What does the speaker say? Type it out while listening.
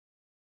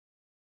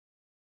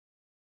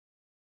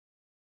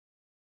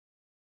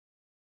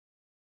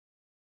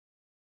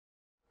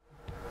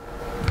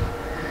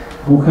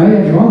Okay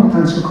everyone,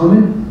 thanks for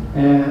coming.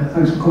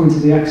 Thanks for coming to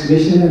the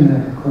exhibition in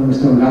the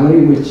Cornerstone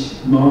Gallery, which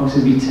marks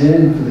a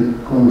return for the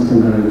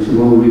Cornerstone Gallery, which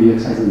we're all really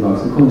excited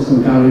about. The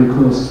Cornerstone Gallery, of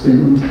course, has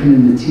been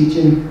underpinning the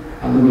teaching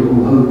at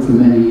Liverpool Hope for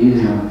many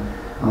years now,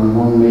 and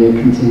long may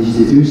it continue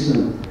to do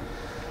so.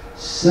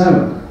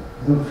 So,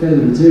 without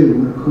further ado,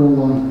 I'm going to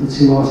call on the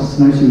two artists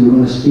tonight who are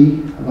going to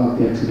speak about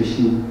the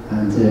exhibition,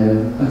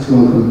 and let's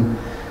welcome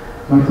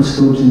Michael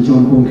Stubbs and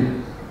John Bunk.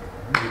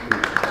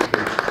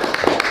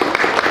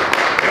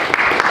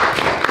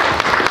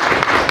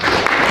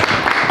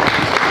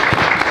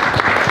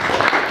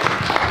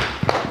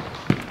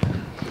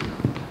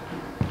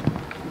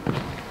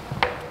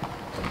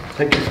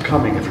 Thank you for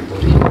coming,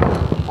 everybody.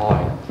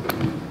 Hi.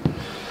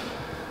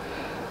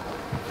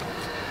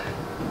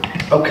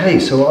 Okay,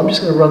 so I'm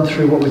just going to run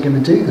through what we're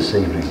going to do this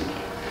evening.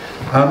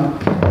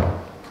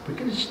 We're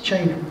going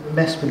to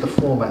mess with the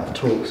format of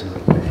talks a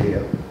little bit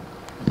here.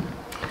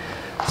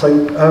 So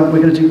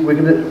we're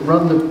going to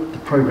run the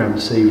programme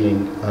this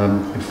evening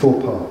in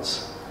 4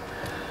 parts.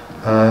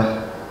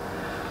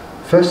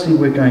 Firstly,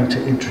 we're going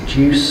to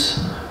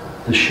introduce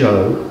the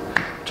show,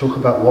 talk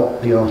about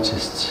what the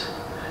artists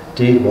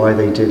did, why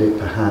they did it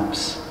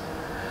perhaps,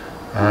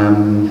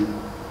 and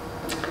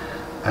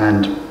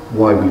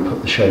why we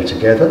put the show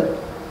together.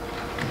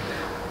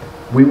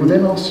 We will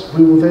then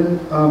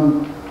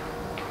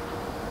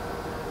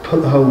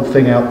put the whole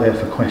thing out there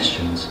for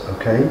questions,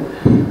 okay?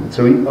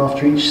 So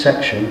after each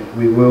section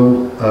we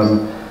will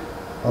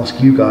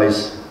ask you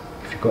guys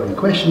if you've got any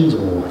questions,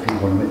 or if you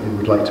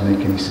would like to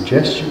make any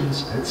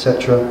suggestions,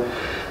 etc.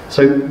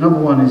 So number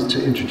 1 is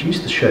to introduce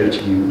the show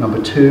to you. Number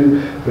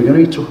 2, we're going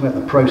to be talking about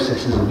the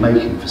processes of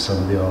making for some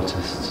of the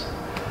artists.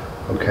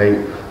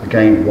 Okay,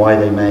 again, why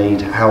they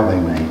made, how they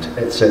made,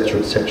 etc.,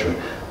 etc.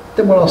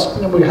 Then we'll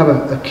have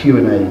a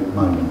Q&A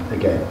moment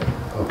again.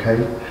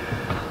 Okay.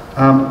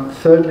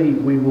 Thirdly,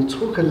 we will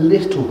talk a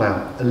little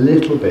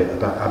bit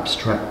about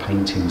abstract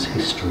paintings,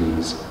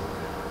 histories.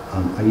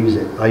 I use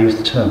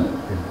the term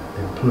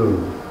in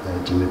plural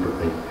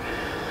deliberately.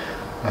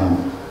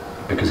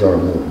 Because there are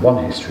more than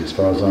one history as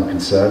far as I'm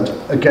concerned.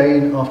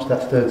 Again, after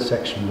that 3rd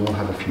section, we'll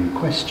have a few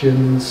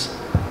questions,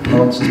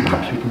 answers,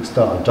 perhaps we can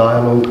start a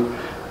dialogue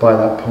by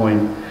that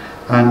point.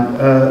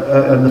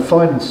 And the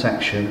final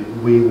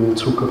section, we will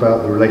talk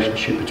about the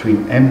relationship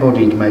between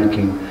embodied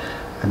making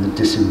and the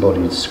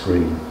disembodied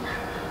screen.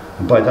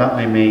 And by that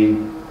I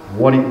mean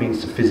what it means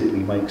to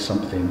physically make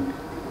something,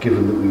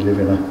 given that we live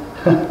in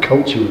a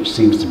culture which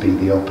seems to be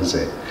the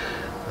opposite.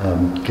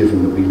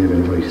 Given that we live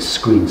in a very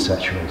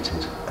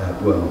screen-saturated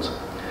world.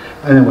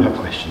 And then we'll have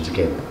questions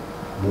again,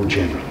 more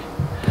generally.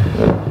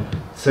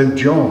 So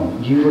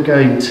John, you were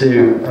going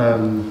to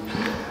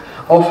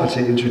offer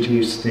to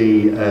introduce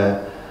the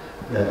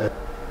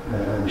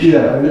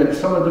show.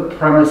 Some of the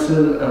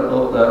premises,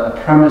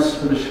 a premise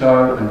for the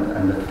show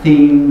and the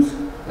themes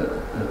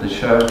of the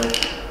show,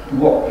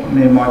 what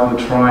me and Mike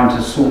were trying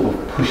to sort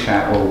of push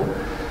out or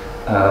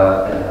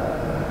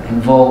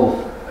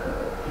involve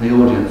the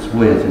audience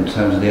with in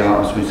terms of the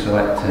artists we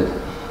selected.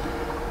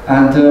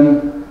 And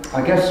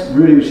I guess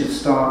really we should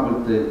start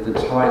with the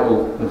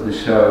title of the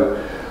show,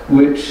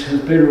 which has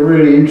been a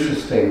really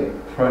interesting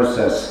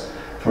process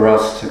for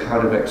us to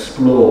kind of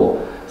explore.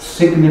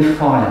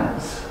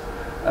 Signifiance.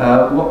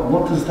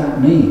 What does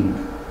that mean?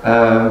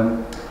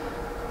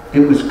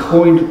 It was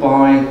coined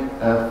by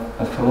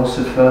a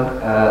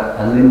philosopher,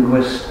 a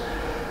linguist,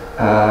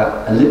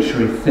 a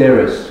literary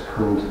theorist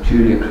called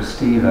Julia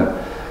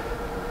Kristeva.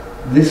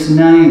 This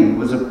name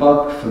was a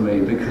bug for me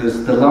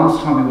because the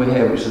last time we were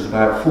here, which was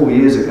about 4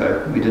 years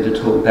ago, we did a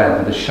talk then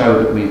with a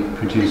show that we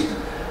produced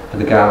for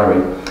the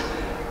gallery,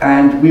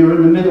 and we were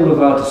in the middle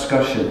of our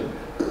discussion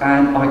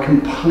and I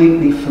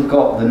completely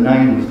forgot the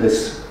name of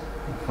this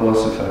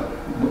philosopher.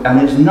 And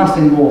there's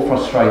nothing more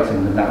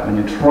frustrating than that when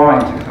you're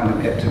trying to kind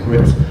of get to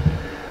grips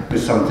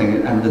with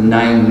something and the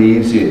name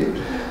leaves you.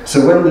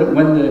 So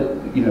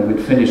when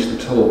we'd finished the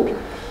talk,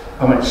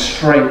 I went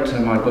straight to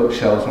my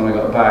bookshelves when I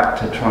got back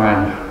to try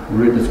and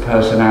root this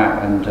person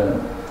out and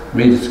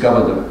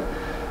rediscover them,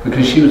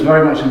 because she was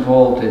very much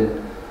involved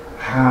in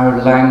how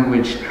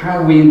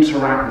we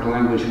interact with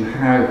language and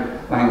how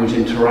language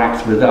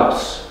interacts with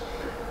us.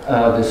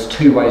 This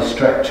two-way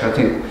stretch. I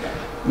think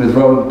with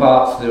Roland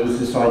Barthes there was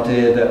this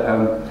idea that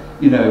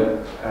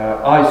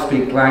I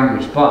speak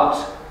language, but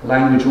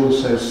language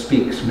also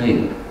speaks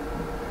me.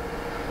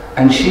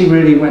 And she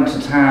really went to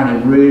town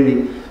and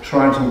really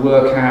trying to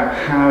work out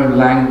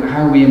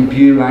how we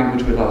imbue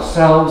language with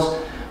ourselves,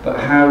 but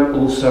how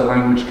also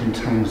language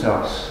contains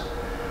us,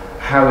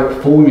 how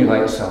it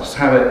formulates us,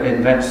 how it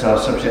invents our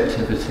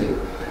subjectivity.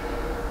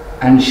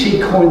 And she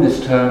coined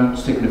this term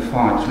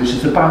signifiance, which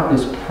is about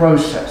this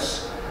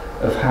process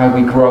of how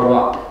we grow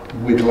up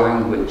with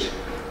language,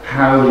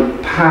 how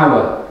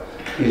power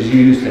is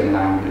used in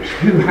language,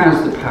 who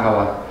has the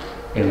power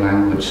in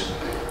language.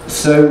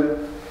 So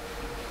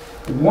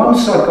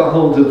once I got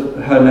hold of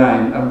her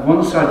name, and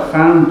once I'd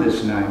found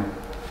this name,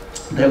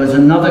 there was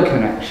another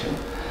connection,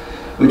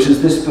 which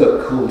is this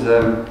book called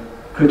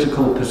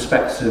Critical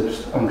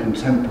Perspectives on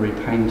Contemporary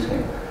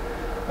Painting.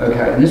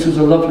 Okay, and this was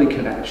a lovely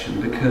connection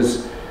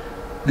because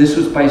this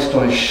was based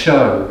on a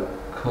show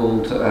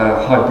called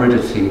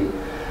Hybridity.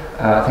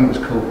 I think it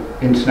was called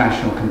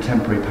International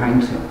Contemporary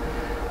Painting.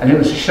 And it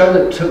was a show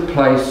that took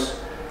place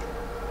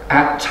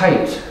at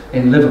Tate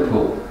in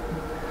Liverpool.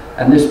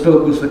 And this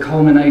book was the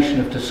culmination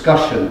of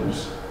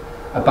discussions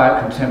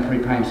about contemporary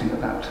painting at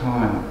that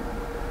time.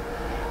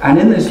 And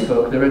in this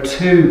book there are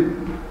two,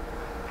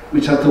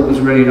 which I thought was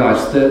really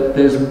nice.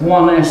 There's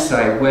one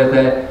essay where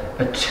there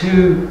are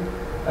two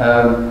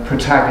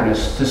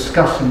protagonists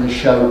discussing the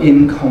show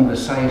in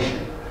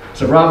conversation.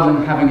 So rather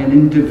than having an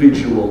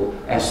individual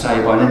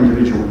essay by an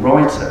individual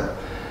writer,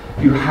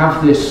 you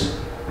have this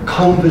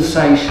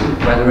conversation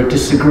where there are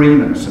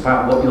disagreements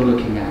about what you're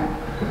looking at.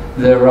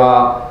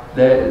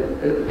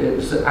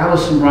 It's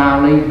Alison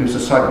Rowley, who's a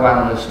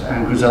psychoanalyst,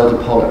 and Griselda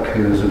Pollock,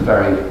 who is a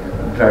very,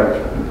 very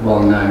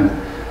well-known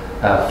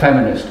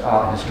feminist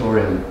art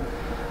historian.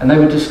 And they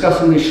were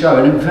discussing this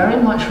show, and it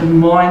very much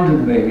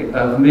reminded me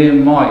of me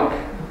and Mike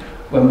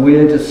when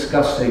we're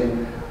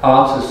discussing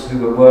artists who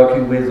we're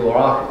working with or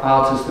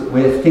artists that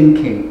we're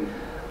thinking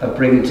of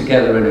bringing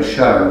together in a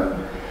show.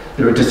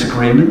 There are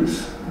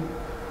disagreements.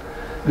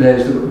 There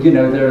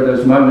are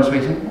those moments where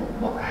you think,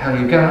 what the hell are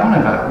you going on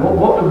about?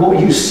 What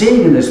are you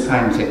seeing in this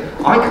painting?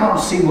 I can't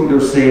see what you're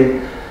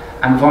seeing,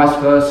 and vice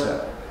versa.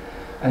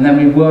 And then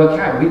we work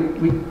out,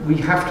 we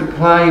have to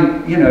play,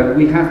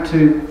 we have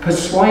to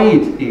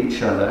persuade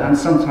each other, and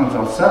sometimes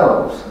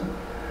ourselves,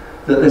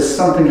 that there's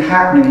something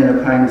happening in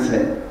a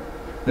painting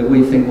that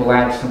we think will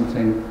add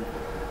something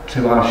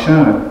to our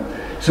show.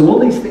 So all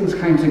these things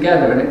came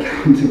together, and it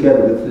came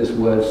together with this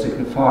word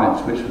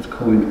signifiance, which was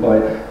coined by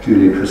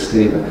Julia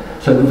Kristeva.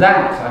 So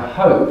that, I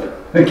hope,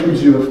 it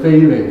gives you a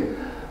feeling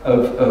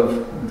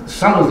of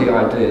some of the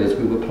ideas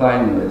we were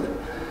playing with.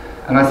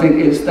 And I think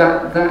it's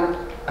that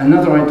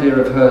another idea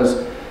of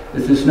hers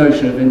is this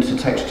notion of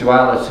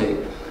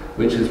intertextuality,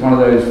 which is one of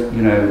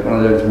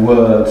those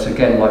words,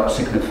 again, like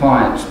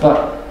signifiance.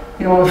 But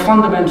on a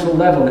fundamental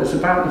level, it's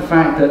about the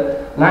fact that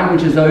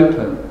language is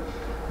open.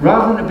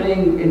 Rather than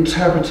being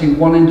interpreting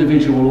one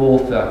individual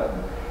author,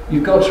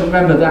 you've got to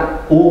remember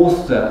that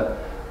author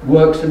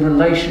works in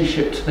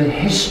relationship to the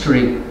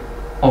history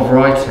of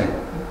writing,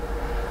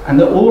 and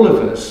that all of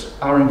us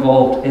are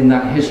involved in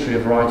that history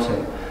of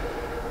writing.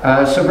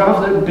 So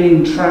rather than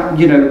being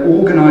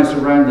organised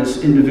around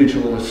this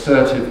individual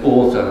assertive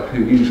author,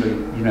 who usually,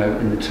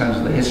 in the terms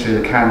of the history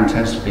of the canon,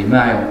 tends to be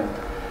male,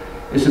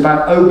 it's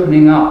about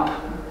opening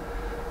up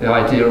the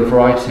idea of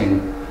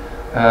writing.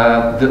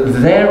 That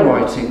their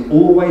writing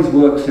always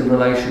works in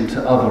relation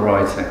to other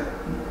writing.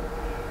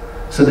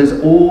 So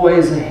there's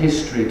always a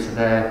history to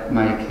their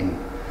making.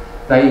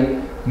 They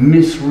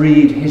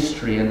misread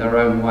history in their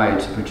own way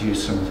to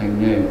produce something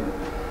new.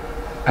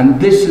 And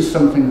this is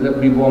something that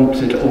we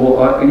wanted,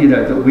 or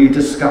that we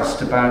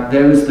discussed about.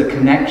 There is the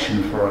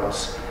connection for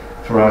us,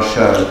 for our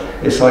show.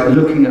 It's like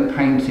looking at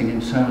painting in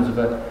terms of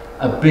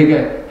a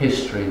bigger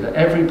history, that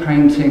every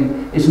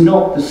painting is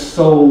not the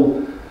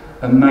sole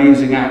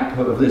amazing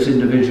output of this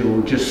individual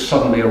who just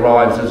suddenly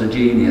arrives as a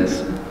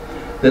genius.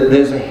 That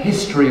there's a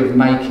history of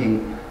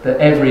making that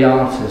every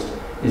artist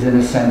is in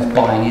a sense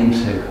buying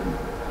into,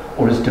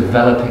 or is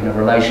developing a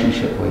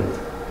relationship with.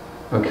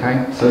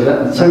 Okay,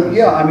 so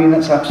yeah, I mean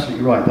that's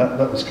absolutely right.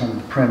 That was kind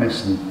of the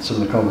premise and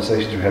some of the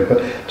conversations we had.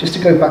 But just to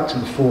go back to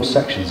the 4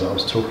 sections that I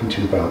was talking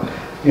to you about,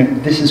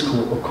 this is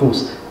called, of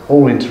course,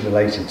 all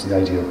interrelated to the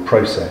idea of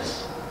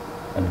process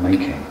and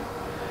making.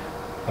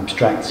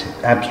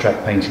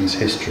 Abstract painting's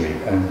history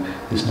and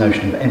this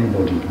notion of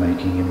embodied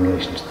making in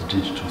relation to the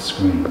digital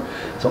screen.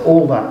 So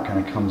all that kind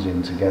of comes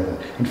in together.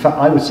 In fact,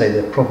 I would say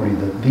they're probably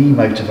the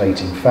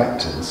motivating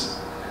factors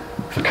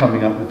for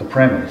coming up with the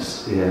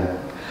premise. Yeah.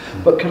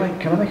 But can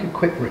I make a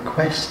quick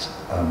request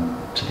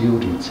to the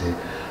audience here?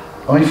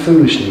 I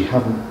foolishly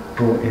haven't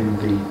brought in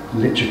the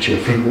literature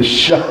from the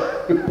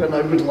show, and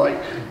I would like,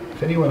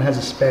 if anyone has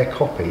a spare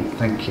copy,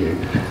 thank you.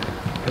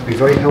 It'd be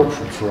very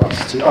helpful for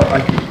us to.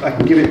 I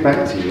can give it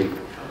back to you.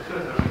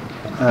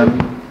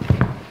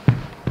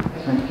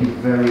 Thank you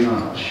very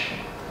much.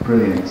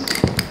 Brilliant.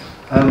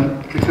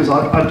 Because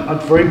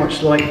I'd very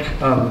much like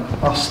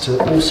us to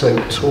also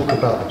talk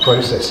about the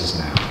processes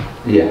now.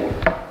 Yeah.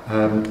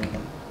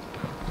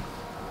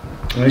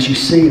 And as you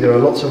see, there are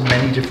lots of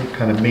many different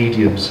kind of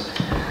mediums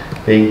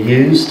being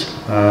used.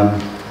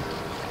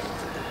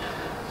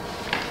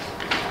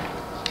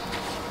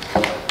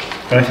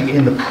 And I think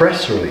in the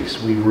press release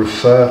we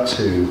refer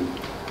to,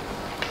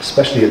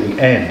 especially at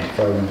the end, if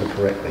I remember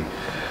correctly,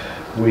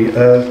 we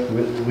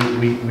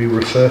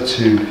refer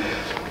to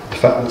the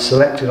fact that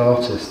selected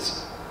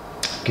artists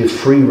give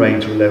free rein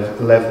to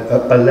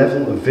a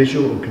level of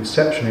visual and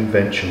conceptual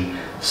invention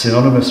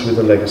synonymous with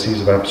the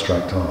legacies of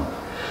abstract art.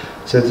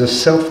 So there's a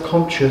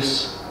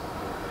self-conscious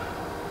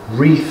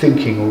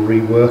rethinking or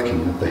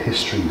reworking of the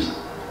histories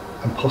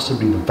and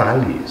possibly the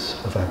values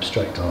of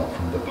abstract art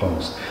from the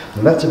past.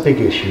 And that's a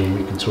big issue, and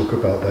we can talk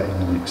about that in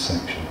the next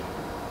section.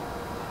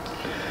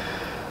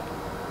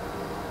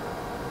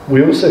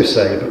 We also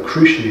say, but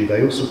crucially,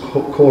 they also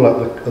call out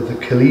the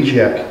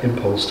collegiac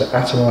impulse to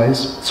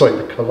atomize,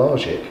 the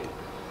collagic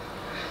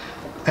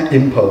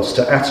impulse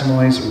to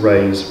atomize,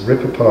 raise,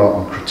 rip apart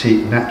and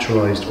critique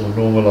naturalized or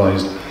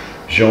normalized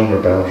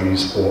genre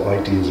boundaries or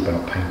ideas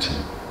about painting.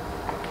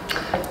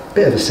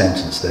 Bit of a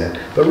sentence there,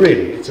 but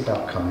really it's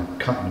about kind of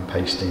cutting and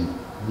pasting,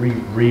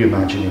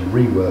 reimagining,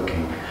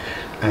 reworking,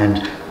 and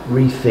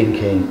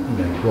rethinking,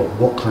 you know,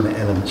 what kind of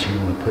elements you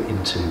want to put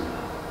into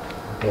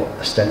what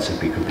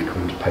ostensibly could be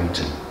called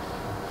painting.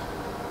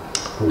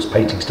 Of course,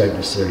 paintings don't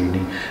necessarily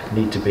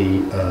need to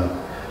be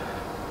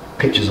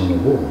pictures on a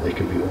wall. They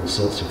could be all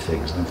sorts of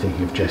things. And I'm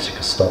thinking of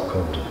Jessica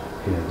Stockholder,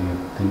 you know,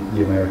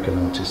 the American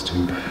artist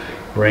who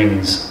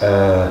brings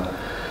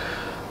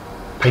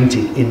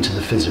painting into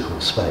the physical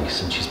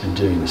space, and she's been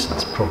doing this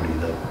since probably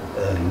the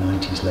early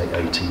 90s, late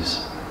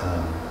 80s.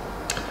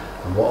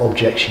 And what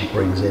objects she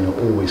brings in are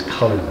always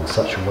coloured in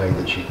such a way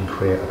that you can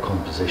create a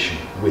composition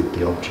with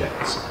the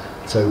objects.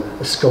 So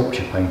a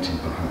sculpture painting,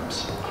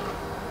 perhaps.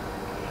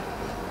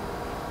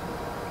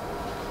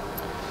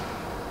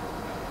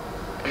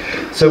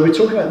 So we're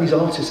talking about these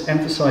artists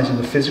emphasising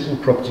the physical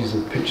properties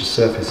of the picture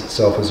surface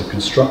itself as a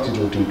constructed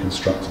or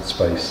deconstructed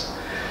space.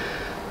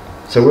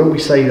 So when we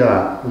say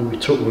that, when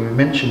we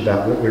mention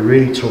that, what we're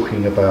really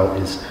talking about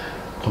is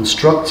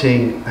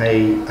constructing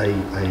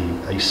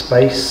a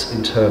space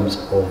in terms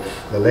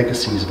of the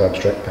legacies of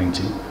abstract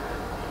painting,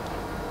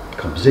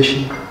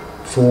 composition,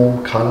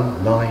 form, colour,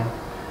 line,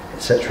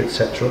 etc.,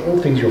 all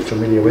things you're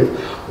familiar with,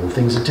 all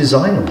things a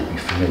designer will be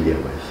familiar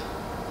with.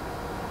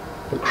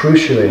 But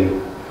crucially,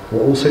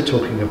 we're also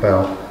talking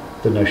about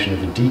the notion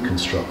of a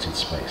deconstructed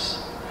space,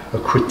 a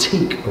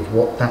critique of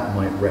what that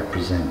might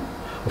represent,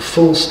 a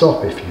full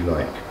stop, if you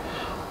like,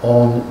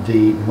 on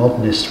the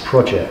modernist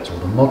project, or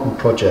the modern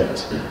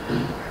project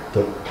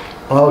that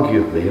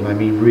arguably, and I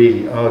mean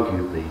really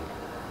arguably,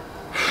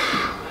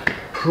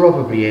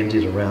 probably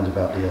ended around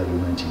about the early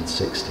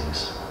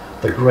 1960s.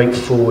 The great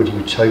forward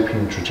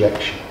utopian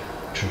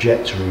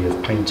trajectory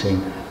of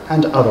painting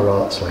and other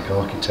arts like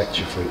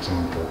architecture, for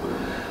example,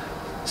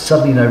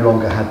 suddenly no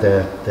longer had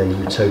their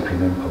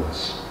utopian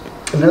impulse.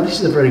 And now this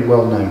is a very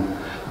well-known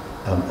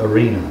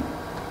arena,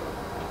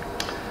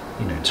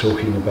 you know,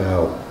 talking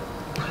about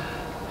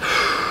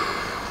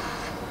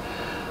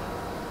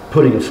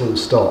putting a full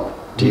stop,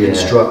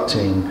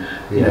 deconstructing,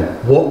 you know,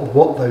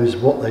 what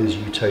those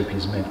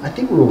utopias meant. I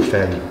think we're all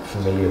fairly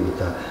familiar with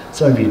that.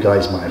 Some of you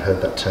guys might have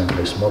heard that term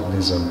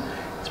postmodernism.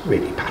 It's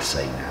really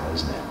passé now,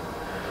 isn't it?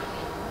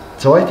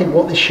 So I think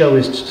what this show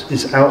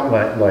is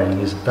outlining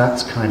is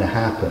that's kind of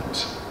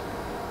happened.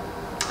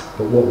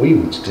 But what we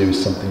want to do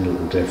is something a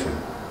little different.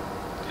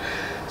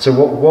 So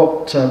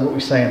what we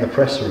say in the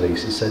press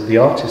release is that the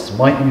artists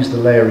might use the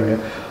layering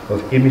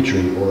of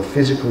imagery or the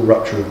physical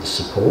rupture of the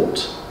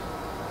support,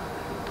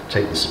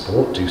 take the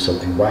support, do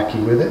something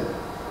wacky with it,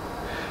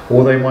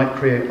 or they might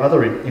create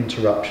other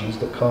interruptions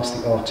that cast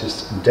the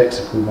artist's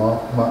indexical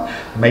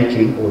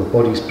making or the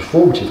body's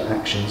performative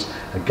actions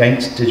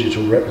against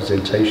digital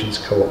representations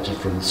co-opted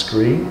from the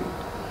screen.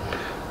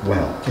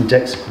 Well,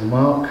 indexical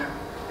mark,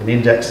 an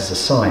index is a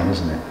sign,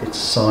 isn't it? It's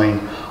a sign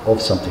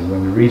of something.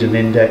 When we read an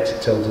index,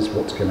 it tells us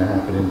what's going to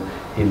happen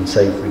in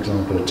say, for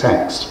example, a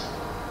text.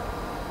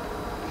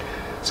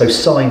 So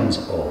signs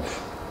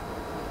of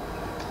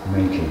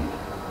making.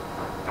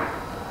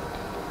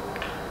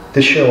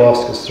 This show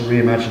asks us to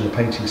reimagine the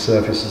painting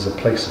surface as a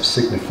place of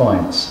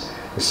signifiance,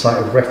 a site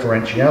of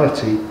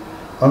referentiality,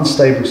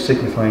 unstable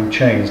signifying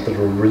chains that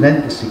are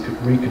relentlessly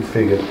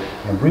reconfigured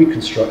and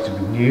reconstructed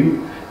with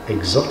new,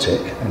 exotic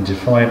and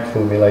defiant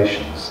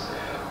formulations,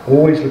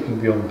 always looking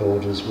beyond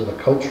borders with a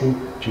cultural,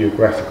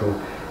 geographical,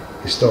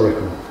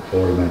 historical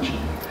or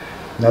imaginary.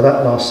 Now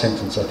that last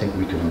sentence I think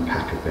we can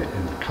unpack a bit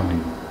in the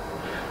coming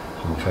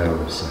half hour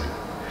or so.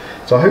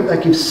 So I hope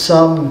that gives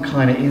some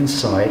kind of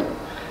insight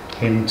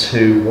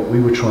into what we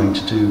were trying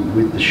to do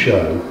with the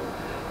show.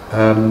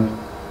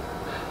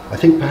 I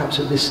think perhaps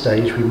at this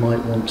stage we might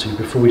want to,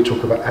 before we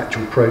talk about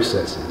actual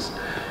processes,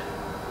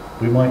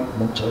 we might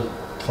want to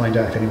find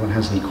out if anyone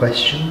has any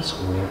questions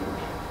or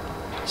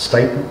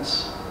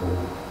statements or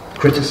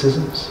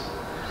criticisms,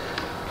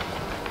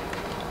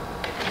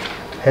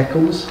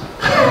 heckles.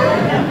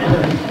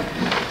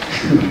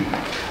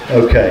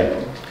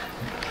 Okay,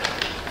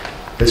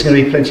 there's going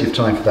to be plenty of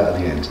time for that at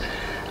the end.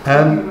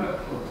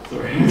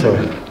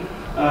 Sorry.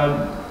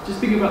 Just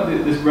thinking about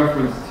this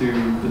reference to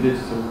the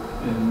digital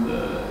in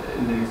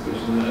the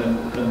exhibition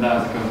and that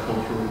as a kind of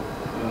cultural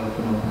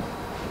phenomenon.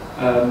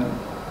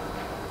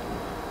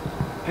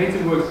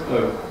 Painting works.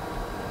 Got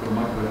a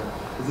microphone.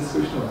 Is this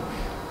switched on?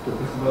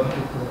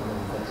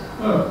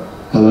 Oh,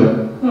 hello.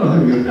 Oh,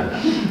 there we go.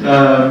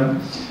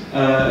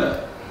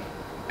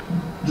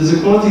 There's a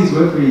quality to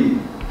every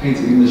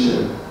painting in the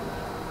show,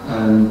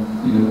 and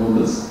you know, one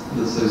that's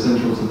so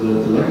central to the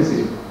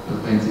legacy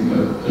of painting,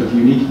 of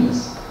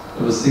uniqueness,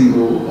 of a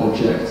single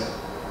object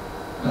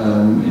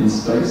in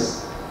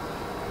space.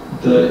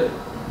 The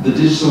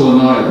digital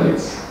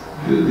annihilates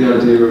the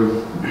idea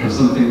of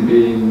something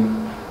being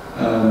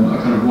a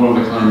kind of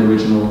one-of-a-kind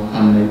original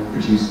handmade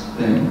produced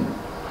thing.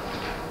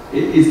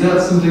 Is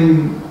that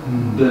something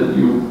that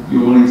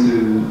you're wanting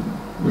to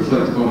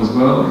reflect upon as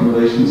well in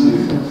relation to?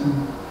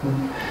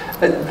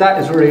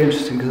 That is really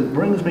interesting because it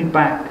brings me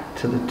back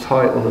to the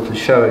title of the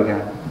show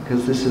again,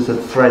 because this is a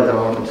thread that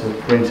I wanted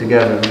to bring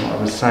together in what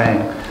I was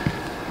saying.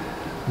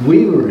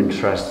 We were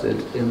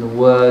interested in the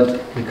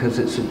word because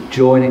it's a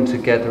joining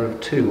together of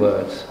two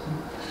words.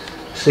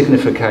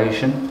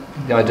 Signification,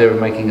 the idea of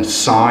making a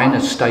sign,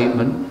 a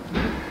statement,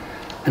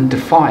 and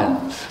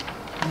defiance.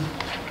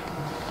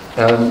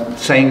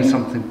 Saying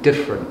something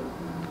different,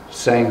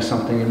 saying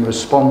something in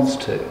response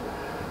to,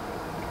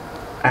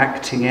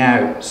 acting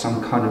out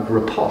some kind of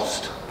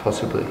riposte,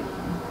 possibly.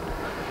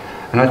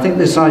 And I think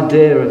this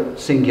idea of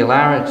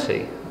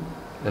singularity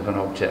of an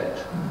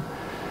object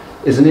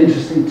is an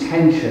interesting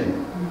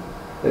tension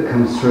that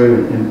comes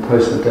through in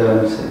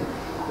postmodernity,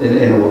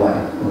 in a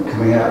way, or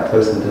coming out of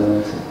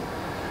postmodernity.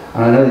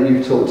 And I know that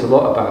you've talked a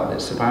lot about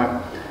this,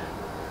 about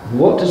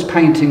what does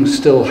painting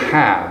still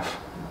have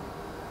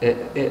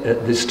at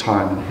this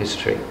time in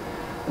history,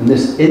 and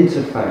this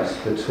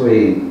interface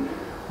between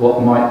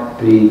what might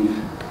be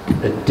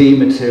a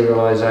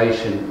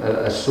dematerialisation,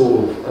 a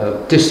sort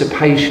of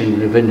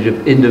dissipation of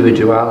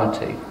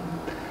individuality,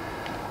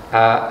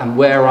 and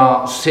where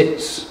art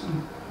sits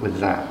with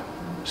that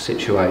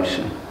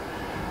situation,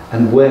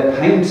 and where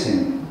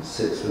painting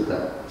sits with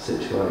that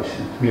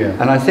situation. Yeah.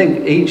 And I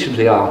think each of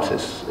the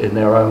artists in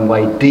their own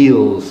way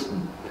deals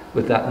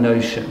with that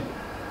notion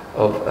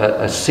of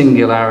a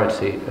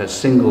singularity, a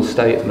single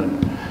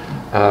statement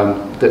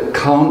that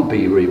can't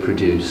be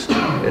reproduced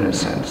in a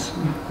sense.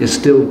 You're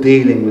still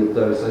dealing with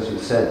those, as you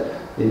said,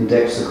 the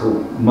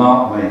indexical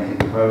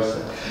mark-making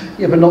process.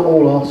 Yeah, but not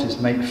all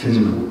artists make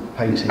physical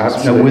paintings.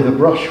 Absolutely. With a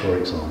brush, for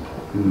example.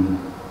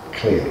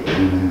 Clearly,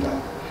 we know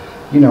that.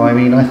 You know, I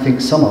mean, I think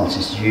some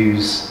artists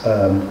use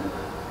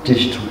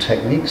digital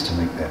techniques to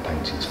make their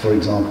paintings. For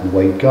example,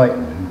 Wade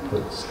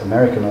Guyton,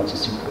 American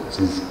artist who puts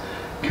his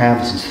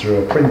canvases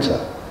through a printer,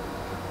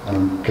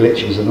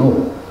 glitches and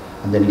all,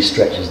 and then he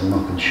stretches them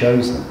up and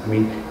shows them. I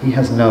mean, he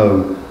has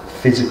no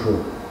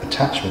physical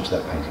attachment to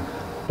that painting,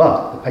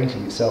 but the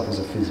painting itself is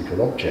a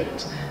physical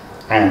object,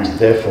 and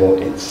therefore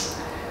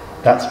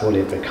that's what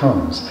it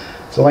becomes.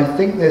 So I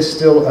think there's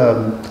still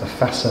a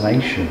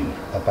fascination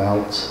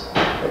about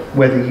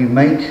whether you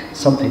make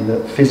something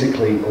that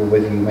physically or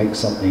whether you make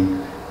something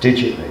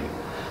digitally.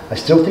 I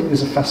still think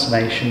there's a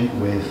fascination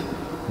with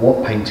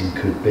what painting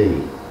could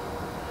be.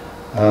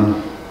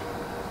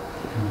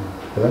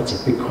 But that's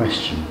a big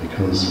question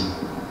because...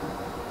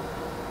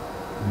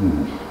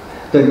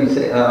 Don't you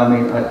think, I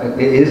mean,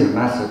 it is a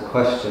massive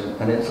question,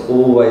 and there's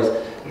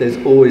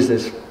always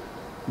this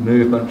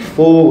movement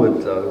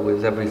forward though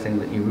with everything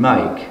that you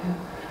make.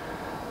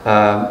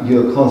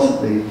 You're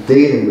constantly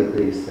dealing with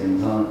these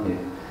things, aren't you?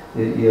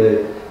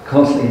 You're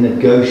constantly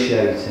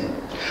negotiating.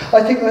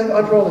 I think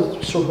I'd rather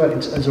talk about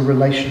it as a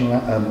relational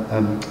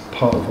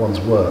part of one's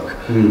work.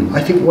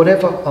 I think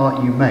whatever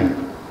art you make,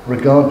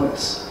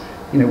 regardless,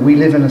 you know, we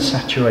live in a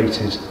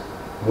saturated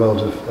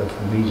world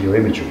of media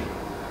imagery,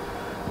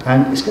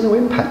 and it's going to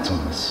impact on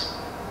us.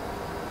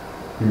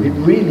 It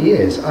really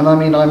is. And I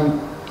mean, I'm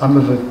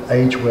of an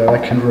age where I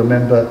can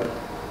remember,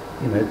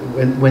 you know,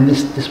 when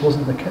this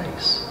wasn't the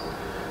case,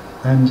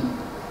 and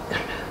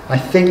I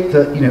think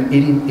that, you know,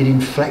 it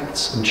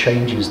inflects and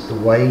changes the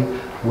way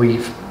we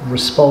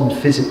respond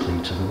physically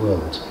to the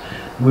world.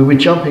 We were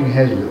jumping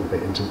ahead a little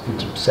bit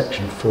into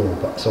section 4,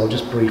 but so I'll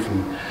just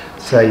briefly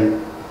say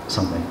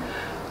something.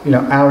 You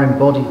know, our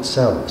embodied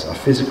selves, our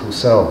physical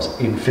selves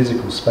in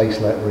physical space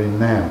like we're in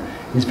now,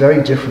 is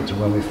very different to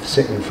when we're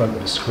sitting in front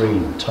of a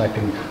screen,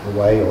 typing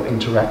away or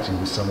interacting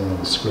with someone on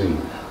the screen,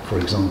 for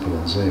example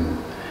on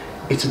Zoom.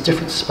 It's a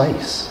different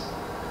space.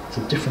 It's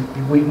a different.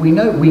 We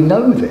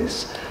know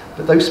this,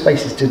 but those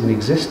spaces didn't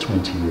exist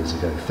 20 years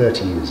ago,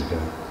 30 years ago.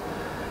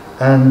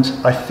 And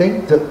I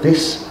think that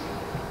this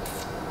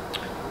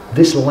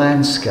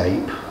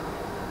landscape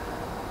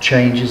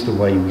changes the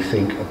way we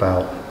think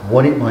about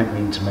what it might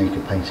mean to make a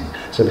painting.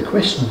 So the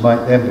question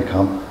might then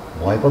become,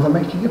 why bother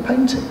making a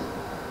painting?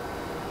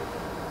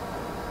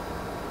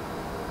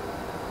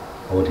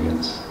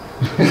 Audience.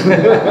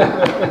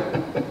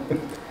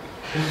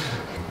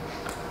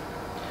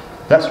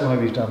 That's why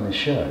we've done this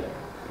show,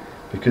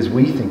 because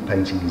we think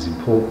painting is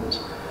important.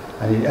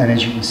 And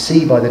as you can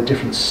see by the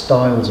different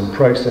styles and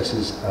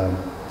processes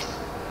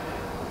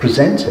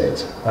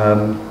presented,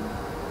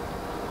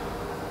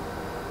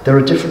 there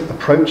are different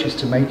approaches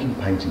to making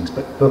paintings,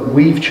 but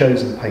we've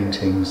chosen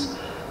paintings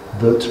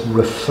that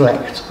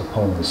reflect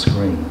upon the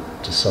screen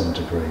to some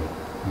degree.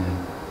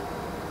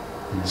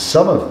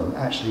 Some of them,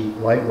 actually,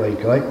 like Wade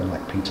Guyton,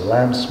 like Peter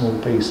Lamb's small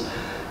piece,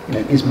 you know,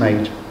 is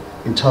made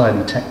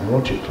entirely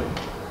technologically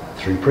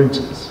through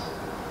printers.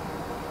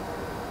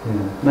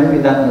 Maybe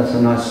that's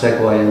a nice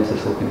segue into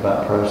talking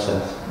about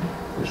process,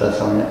 which that's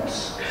our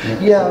next.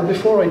 Yeah,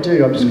 before I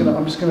do, I'm just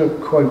going to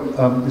quote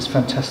this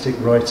fantastic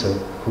writer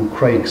called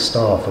Craig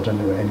Staff. I don't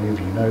know if any of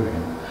you know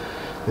him.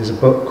 There's a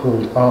book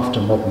called After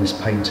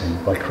Modernist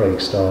Painting by Craig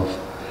Staff,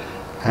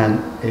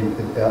 And in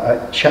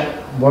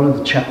one of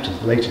the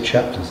chapters, later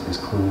chapters, is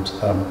called,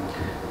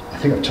 I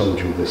think I've told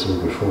you this all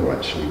before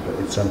actually, but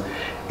it's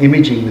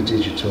imaging the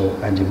digital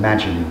and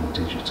imagining the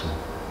digital.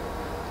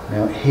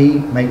 Now he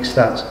makes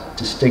that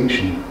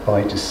distinction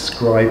by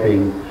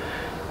describing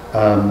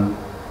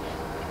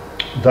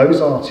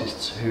those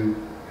artists who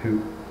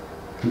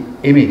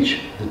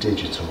image the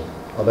digital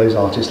are those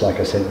artists, like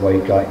I said,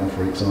 Wade Guyton,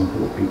 for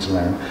example, or Peter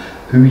Lamb,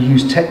 who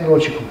use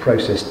technological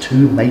process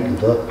to make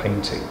the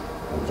painting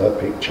or the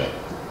picture.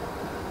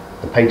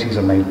 The paintings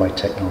are made by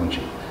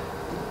technology,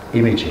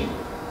 imaging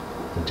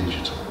the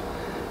digital.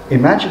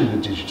 Imagining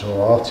the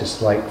digital are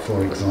artists like,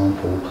 for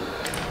example,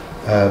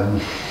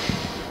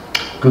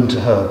 Gunter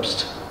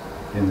Herbst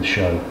in the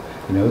show,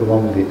 you know, the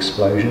one with the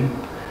explosion.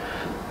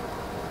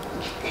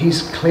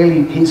 He's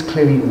clearly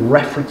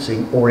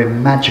referencing or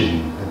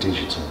imagining the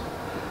digital.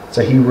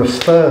 So he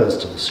refers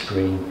to the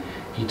screen,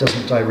 he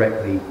doesn't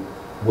directly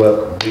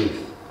work with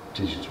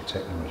digital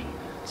technology.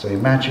 So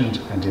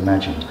imagined and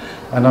imagined.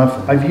 And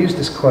I've used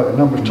this quote a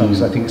number of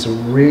times. I think it's a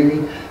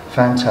really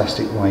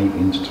fantastic way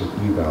into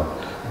talking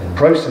about the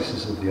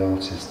processes of the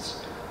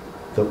artists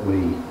that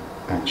we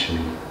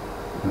actually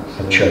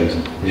have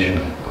chosen. Yeah,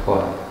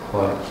 quite.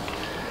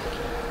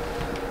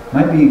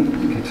 Maybe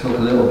we could talk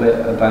a little bit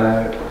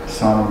about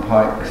Simon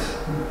Pike's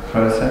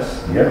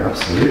process. Yeah,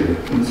 absolutely.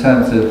 In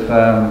terms of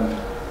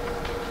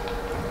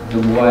the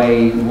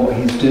way what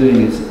he's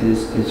doing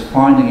is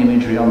finding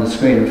imagery on the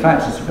screen. In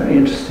fact, it's a very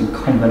interesting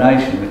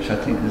combination, which I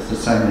think is the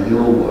same with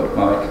your work,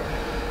 Mike.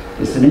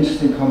 It's an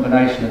interesting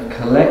combination of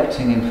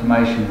collecting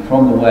information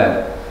from the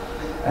web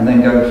and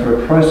then going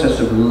through a process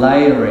of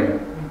layering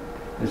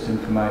this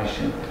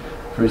information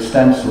through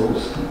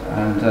stencils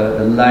and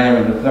the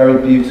layering of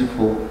very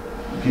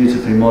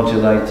beautifully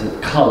modulated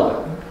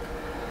colour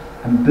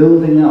and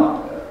building up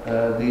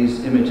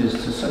these images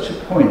to such a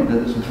point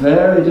that it's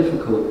very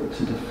difficult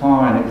to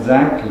define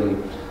exactly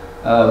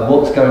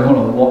what's going on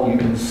and what you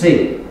can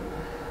see,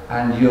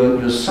 and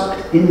you're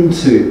sucked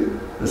into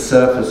the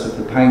surface of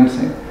the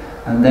painting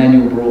and then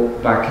you're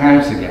brought back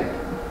out again,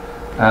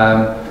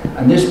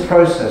 and this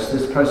process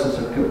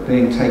of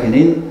being taken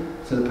in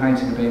to the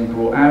painting and being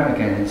brought out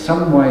again in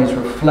some ways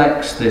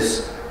reflects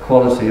this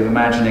quality of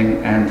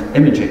imagining and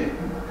imaging.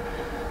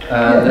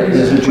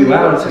 There's a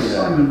duality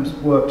there. Simon's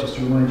work, just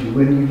to remind you,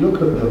 when you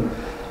look at them,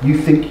 you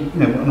think, you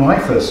know, when I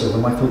first saw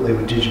them, I thought they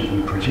were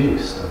digitally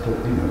produced. I thought,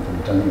 you know,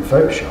 probably done in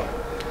Photoshop.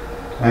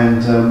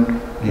 And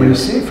when you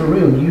see it for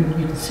real, you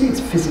can see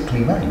it's physically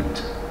made.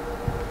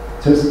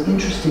 So it's an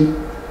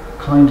interesting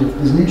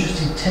there's an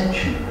interesting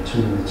tension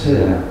between the two.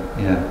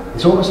 Yeah.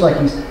 It's almost like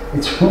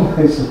it's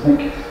almost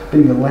like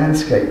being a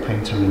landscape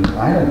painter in,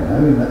 I don't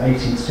know, in the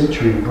 18th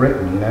century in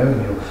Britain, you know,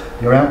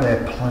 and you're out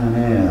there plein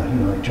air, you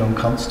know, like John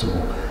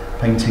Constable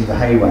painting the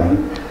hay wain.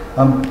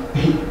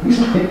 He's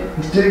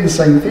doing the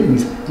same thing.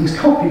 He's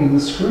copying the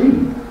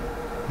screen,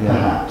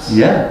 perhaps.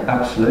 Yeah,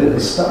 absolutely. The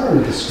style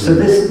of the screen.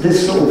 So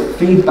this sort of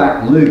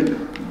feedback loop,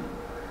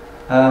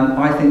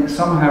 I think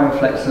somehow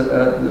reflects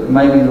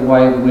maybe the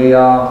way we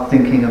are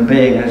thinking and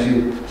being, as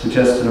you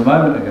suggested a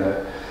moment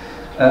ago.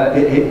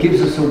 It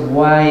gives us a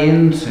way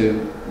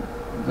into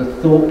the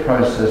thought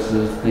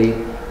processes, the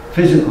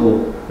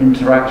physical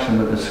interaction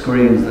with the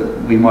screens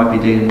that we might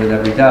be dealing with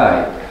every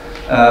day.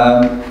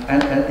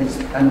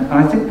 And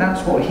I think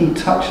that's what he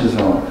touches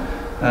on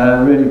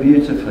really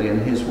beautifully in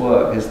his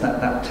work, is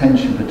that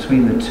tension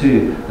between the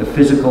two, the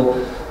physical,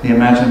 the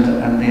imagined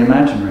and the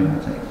imaginary, I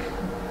think.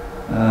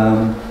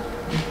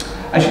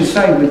 As you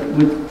say,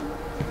 with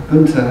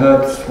Gunter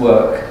Herbst's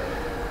work,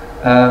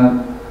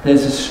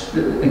 there's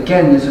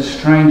a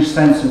strange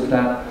sense of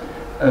that,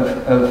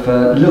 of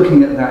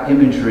looking at that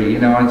imagery. You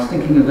know, I was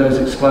thinking of those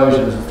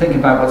explosions and thinking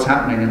about what's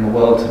happening in the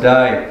world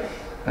today.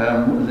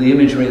 The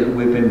imagery that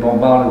we've been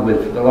bombarded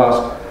with for the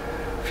last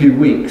few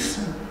weeks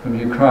from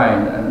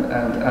Ukraine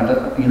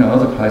and you know,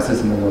 other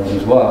places in the world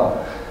as well,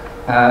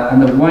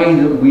 and the way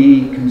that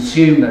we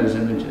consume those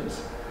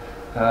images.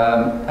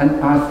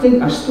 And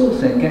I still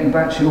think, getting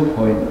back to your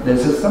point,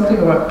 there's something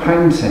about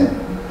painting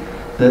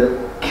that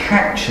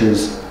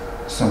captures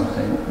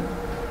something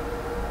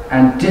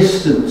and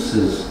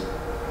distances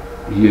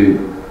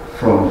you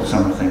from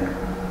something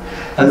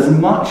as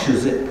much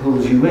as it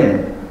pulls you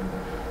in.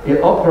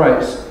 It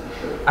operates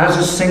as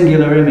a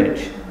singular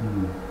image.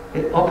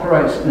 It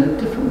operates in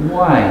a different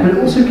way. But it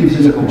also gives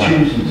you the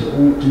opportunity to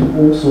do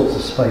all sorts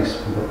of space,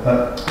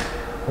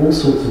 all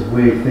sorts of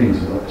weird things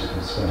with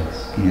optical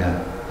space.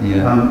 Yeah.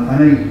 I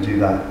know you can do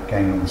that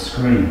again on the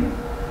screen,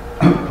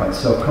 quite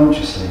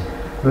self-consciously,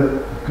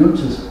 but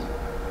Gunter's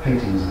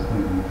paintings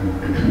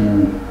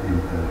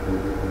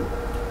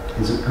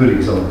is a good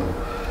example.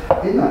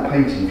 In that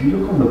painting, if you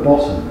look on the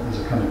bottom, there's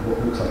a kind of what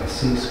looks like a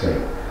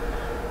seascape.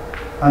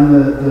 And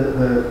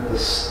the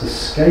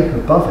scape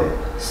above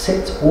it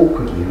sits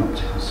awkwardly in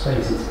optical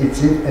space.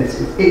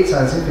 It's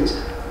as if it's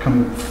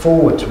coming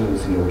forward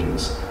towards the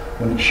audience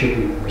when it should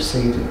be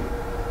receding.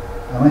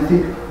 And I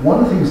think one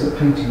of the things that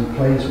painting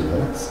plays with,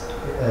 and that's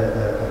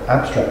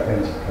abstract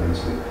painting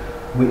plays with,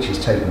 which is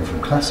taken from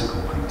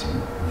classical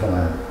painting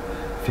via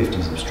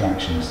 50s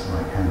abstractionists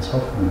like Hans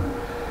Hofmann,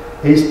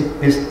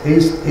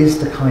 is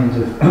the kind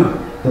of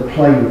the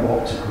play with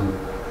optical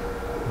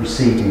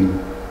receding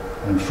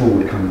and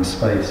forward coming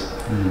space.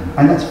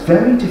 And that's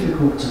very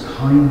difficult to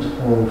kind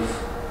of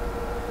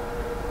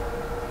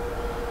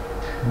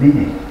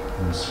mimic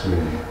on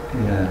screen.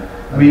 Yeah.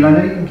 I mean, I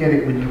know you can get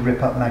it when you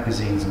rip up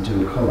magazines and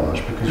do a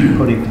collage, because you're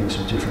putting things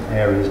from different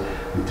areas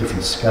with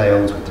different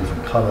scales, with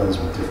different colours,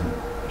 with different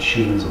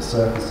machines or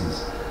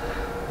surfaces.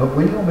 But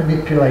when you're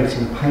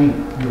manipulating paint,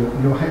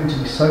 you're having to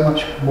be so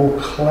much more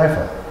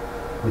clever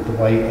with the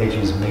way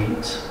edges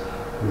meet,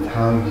 with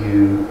how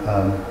you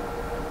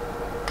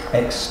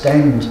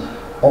extend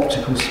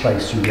optical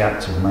space through the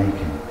act of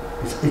making.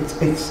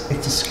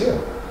 It's a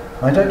skill.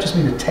 And I don't just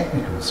mean a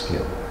technical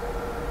skill,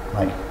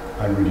 like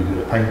I'm really good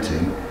at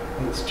painting.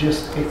 It's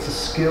a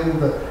skill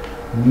that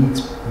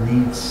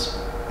needs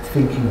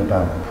thinking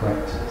about and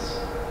practice,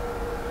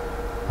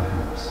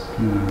 perhaps.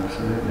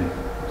 Absolutely.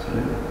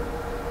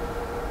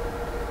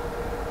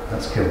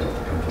 That's killed off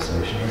the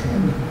conversation, isn't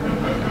it?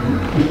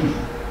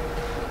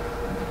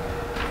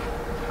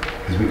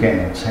 Because we're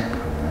getting more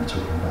technical now,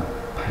 talking about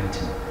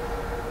painting,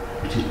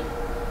 which is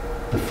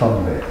the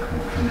fun bit.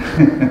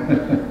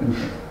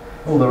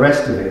 All the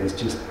rest of it is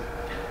just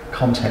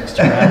context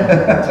around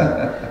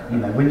it. You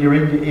know,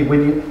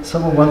 when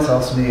someone once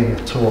asked me in a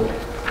talk,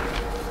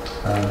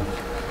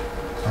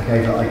 I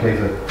gave a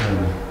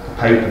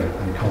paper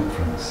in a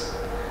conference,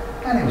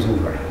 and it was all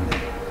very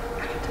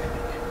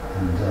academic.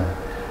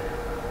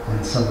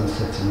 And someone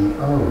said to me,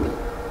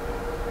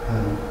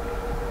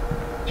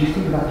 do you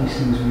think about these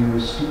things when you're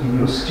in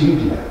your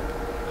studio?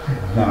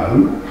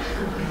 No.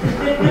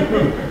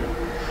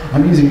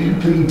 I'm using a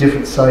completely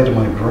different side of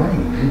my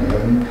brain. You know,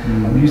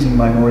 I'm using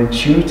my more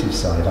intuitive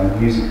side. I'm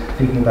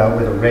thinking about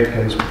whether red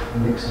goes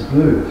next to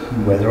blue,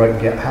 whether I can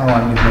get how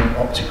I'm going to make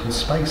optical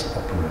space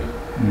operate,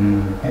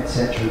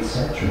 etc.,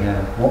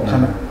 etc.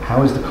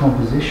 How is the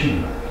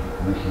composition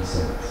making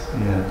sense?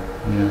 Yeah.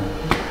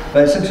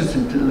 But it's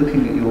interesting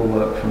looking at your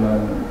work for a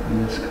moment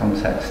in this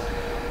context.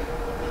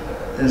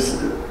 There's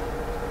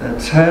a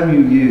term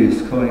you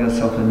used, calling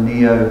yourself a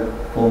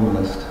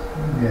neo-formalist.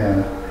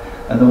 Yeah.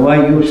 And the way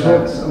you're the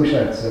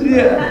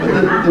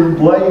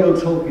way you're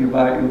talking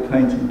about your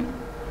painting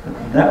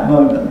at that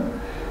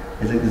moment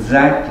is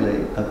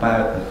exactly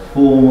about the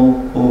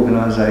formal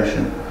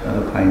organisation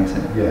of a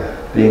painting. Yeah.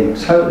 Being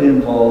totally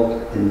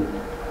involved in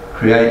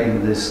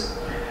creating this.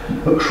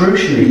 But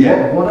crucially,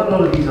 what a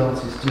lot of these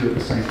artists do at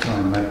the same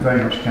time, and I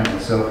very much count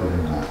myself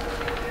within that,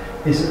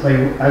 is that they,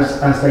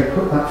 as they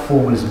put that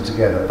formalism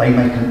together, they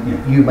make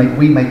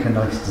we make a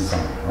nice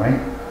design, right?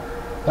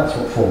 That's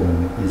what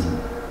formalism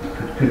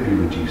could be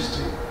reduced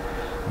to,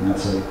 and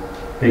that's a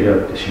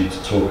bigger issue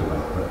to talk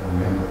about, but we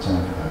haven't got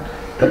time for that.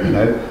 But you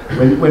know,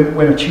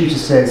 when a tutor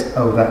says,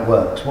 "Oh, that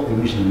works," what they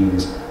usually mean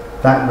is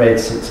that red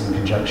sits in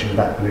conjunction with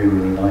that blue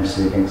really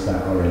nicely against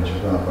that orange,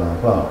 blah blah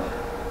blah.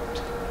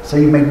 So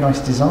you made a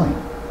nice design.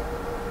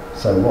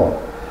 So what?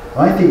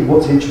 I think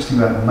what's interesting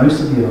about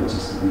most of the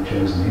artists that we've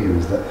chosen here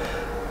is that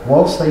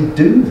whilst they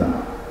do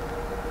that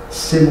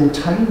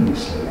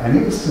simultaneously, and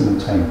it is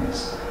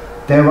simultaneous,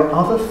 there are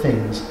other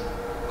things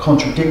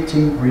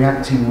contradicting,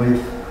 reacting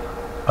with,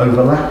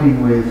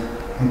 overlapping with,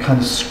 and kind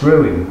of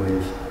screwing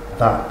with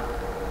that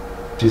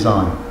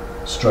design,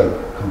 stroke,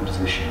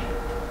 composition.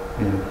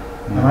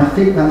 And I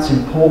think that's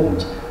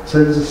important.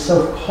 So there's a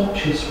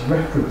self-conscious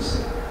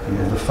referencing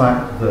of the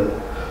fact that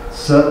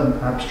certain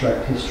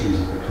abstract histories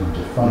have become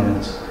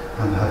defined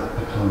and have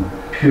become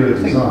pure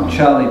design.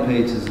 Charlie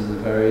Peters is a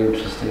very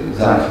interesting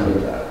example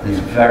of that. It's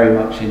very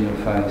much in your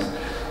face.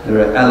 There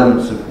are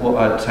elements of what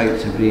I'd take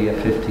to be a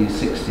 50s,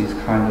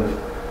 60s kind of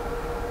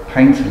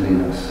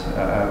painterliness,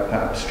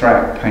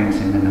 abstract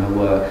painting in her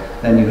work.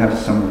 Then you have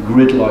some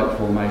grid-like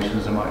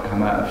formations that might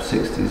come out of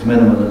 60s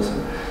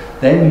minimalism.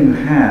 Then you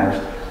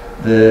have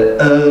the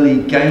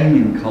early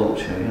gaming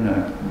culture, you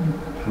know,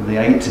 from the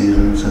 80s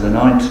into the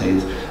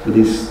 90s, with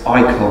these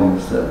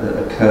icons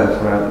that occur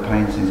throughout the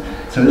paintings.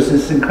 So it's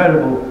this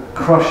incredible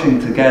crushing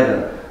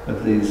together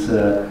of these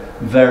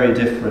very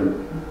different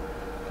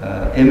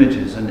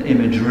images and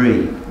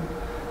imagery,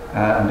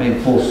 and being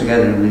forced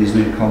together in these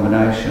new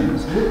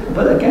combinations.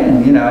 But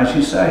again, you know, as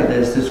you say,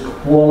 there's this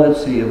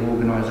quality of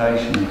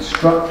organisation and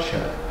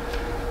structure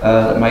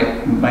that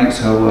makes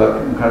her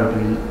work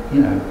incredibly,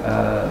 you know,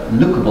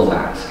 lookable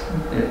at.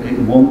 It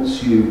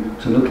wants you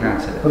to look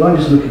at it. But I'm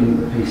just looking at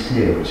the piece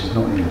here, which is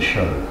not in the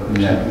show, but which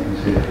you can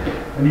see.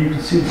 And you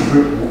can see the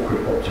very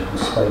awkward optical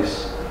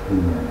space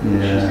in there,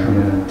 which is kind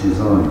of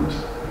designed.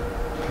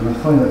 And I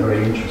find that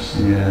very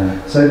interesting.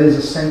 So there's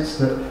a sense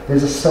that,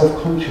 there's a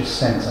self-conscious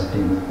sense, I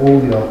think, with all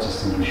the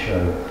artists in the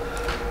show,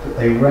 that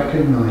they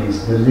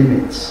recognise the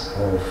limits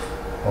of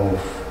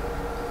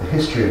the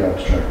history of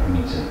abstract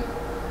painting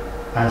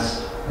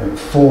as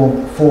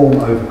form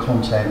over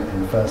content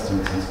in the first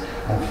instance,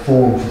 and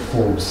form for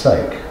form's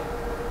sake.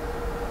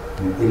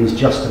 It is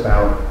just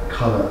about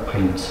colour,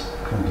 paint,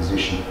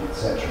 composition,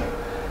 etc.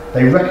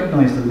 They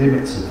recognise the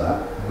limits of that,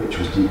 which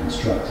was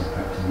deconstructed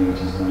back to the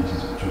 80s,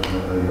 90s, which we talked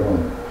about earlier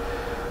on.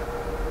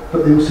 but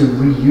they also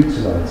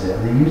reutilise it,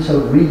 and they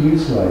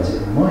reutilise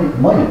it, in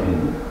my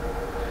opinion,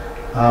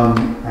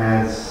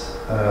 as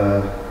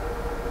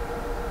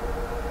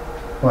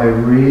by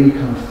really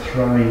kind of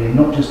throwing in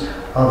not just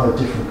other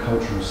different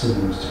cultural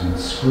symbols to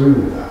unscrew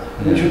with that,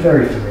 which we're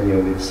very familiar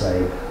with,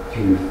 say,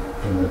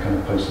 from the kind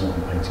of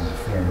postmodern paintings of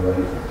Fiona Ray,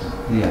 for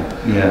example.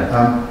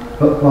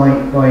 But by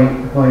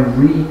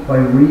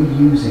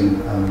reusing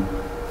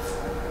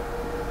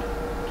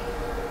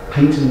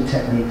painting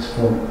techniques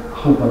from a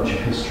whole bunch of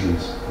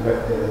histories,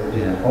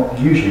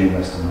 usually in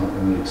Western art,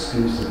 and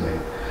exclusively,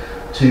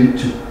 to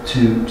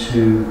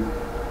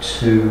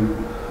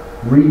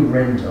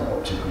re-render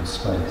optical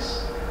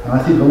space. And I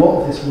think a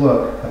lot of this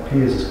work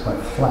appears as quite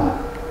flat,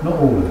 not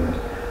all of it,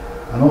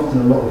 and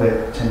often a lot of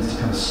it tends to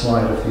kind of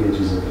slide off the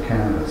edges of the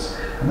canvas,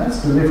 and that's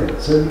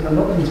deliberate. So a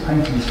lot of these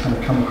paintings kind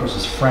of come across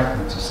as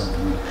fragments of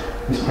something.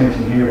 This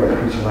painting here by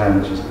Peter Lamb,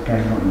 which is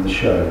again not in the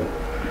show,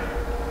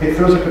 it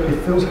feels like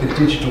a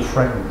digital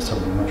fragment of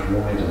something much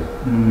wider.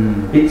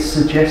 It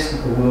suggests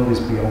that the world is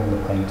beyond the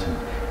painting.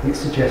 It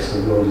suggests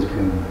the world is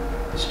beyond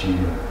the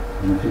studio,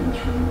 and I think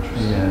that's really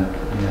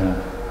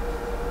interesting.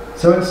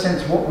 So in a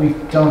sense, what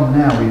we've done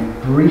now,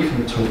 we've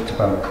briefly talked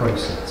about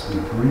process,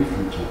 we've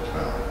briefly talked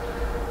about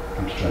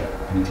abstract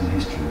painting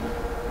history,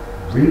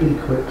 really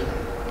quickly.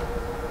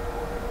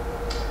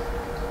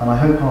 And I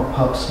hope our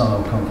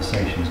pub-style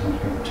conversation is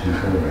not getting too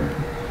boring.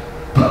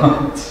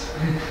 But,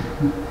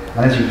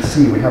 and as you can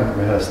see, we haven't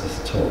rehearsed this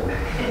at all.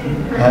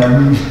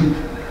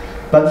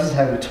 But this is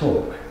how we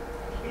talk.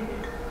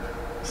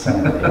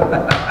 Sadly.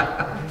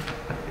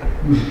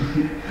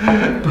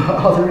 But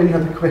are there any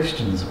other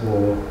questions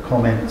or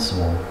comments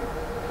or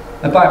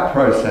about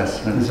process?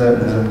 There's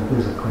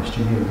a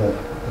question here about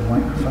the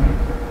microphone.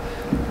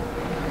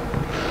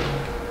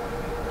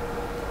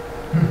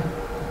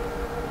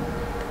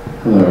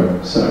 Hello.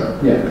 So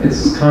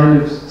it's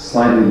kind of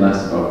slightly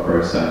less about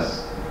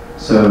process.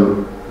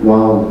 So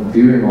while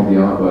viewing all the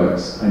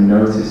artworks, I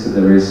noticed that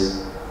there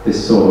is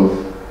this sort of,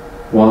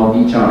 while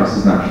each artist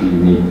is naturally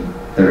unique,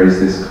 there is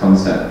this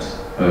concept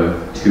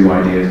of two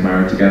ideas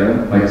married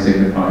together, like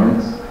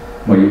signifiance,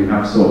 where you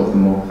have sort of the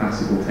more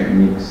classical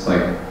techniques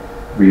like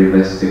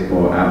realistic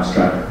or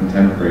abstract or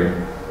contemporary,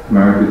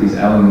 married with these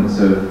elements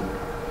of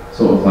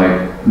sort of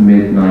like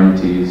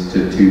mid-90s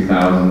to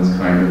 2000s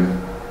kind of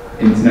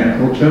internet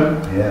culture.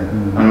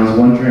 And I was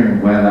wondering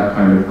where that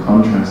kind of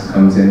contrast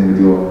comes in with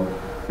your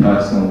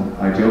personal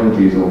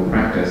ideologies or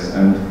practice,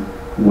 and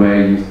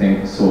where you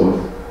think sort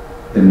of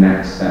the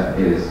next step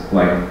is,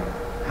 like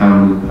how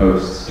many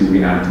posts do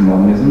we add to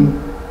modernism?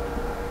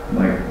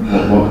 Like,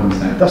 what comes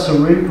next? That's a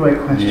really great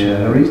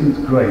question. The reason it's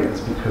great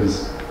is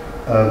because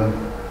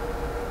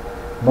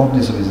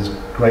modernism is this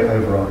great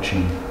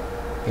overarching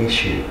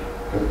issue,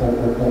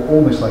 or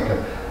almost like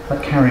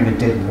carrying a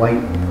dead weight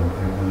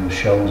on your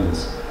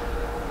shoulders.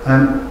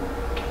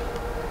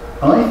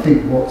 I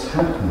think what's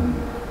happened,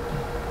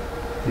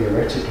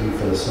 theoretically,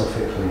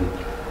 philosophically,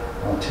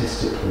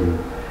 artistically,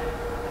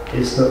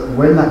 is that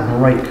when that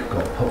brake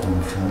got put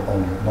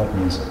on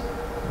modernism,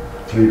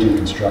 through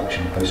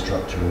deconstruction,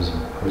 post-structuralism,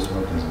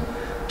 postmodernism,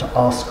 to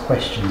ask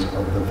questions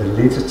of the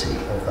validity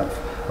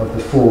of the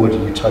forward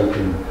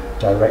utopian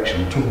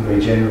direction. I'm talking very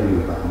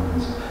generally about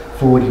modernism.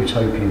 Forward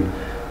utopian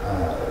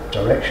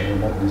direction of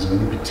modernism,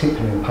 and in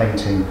particular in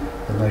painting,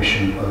 the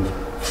notion of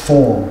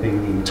form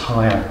being the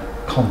entire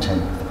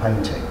content of the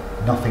painting,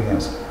 nothing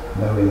else,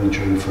 no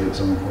imagery, for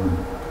example. I'm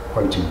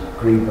quoting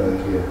Greenberg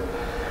here,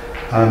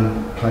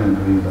 playing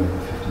Greenberg,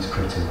 the 50s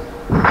critic.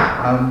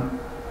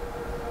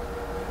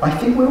 I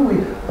think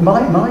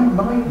my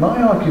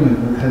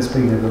argument has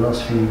been in the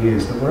last few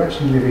years that we're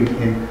actually living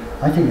in,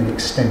 I think, an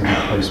extended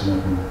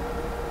postmodern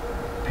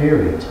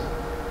period.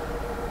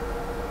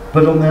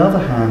 But on the other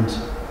hand,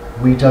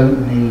 we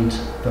don't need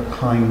the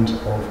kind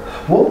of...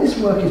 What this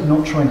work is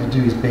not trying to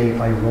do is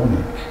being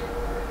ironic.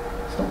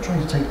 It's not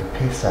trying to take the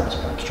piss out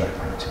of abstract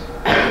painting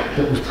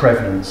that was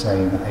prevalent, say,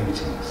 in the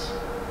 80s.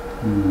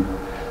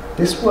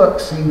 This work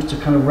seems to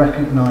kind of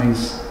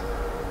recognise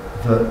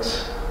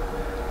that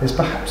there's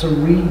perhaps a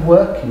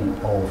reworking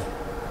of...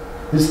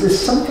 There's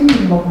something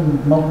in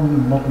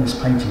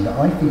modernist painting that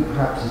I think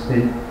perhaps has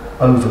been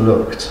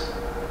overlooked.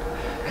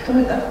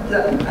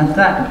 And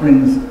that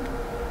brings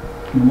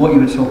what you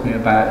were talking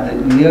about,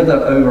 the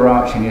other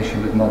overarching issue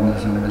with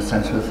modernism, in a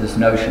sense, was this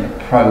notion of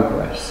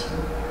progress.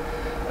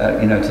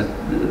 To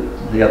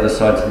the other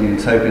side to the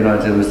utopian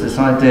idea was this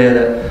idea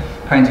that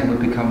painting would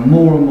become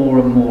more and more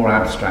and more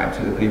abstract,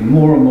 it would be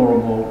more and more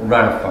and more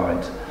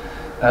rarified.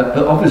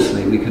 But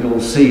obviously we could all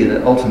see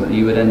that ultimately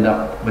you would end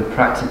up with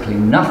practically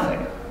nothing.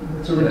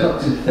 It's a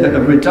reductive a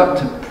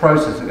reductive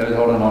process that goes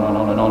on and on and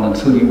on and on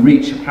until you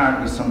reach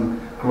apparently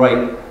some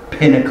great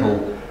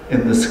pinnacle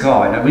in the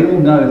sky. Now we all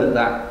know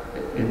that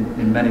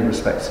in many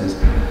respects is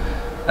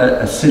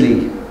a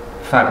silly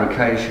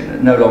fabrication.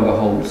 It no longer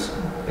holds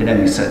in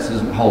any sense, it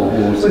doesn't hold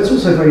water. But it's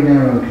also very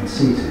narrow and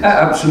conceited.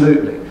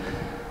 Absolutely.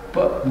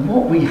 But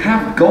what we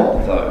have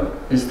got though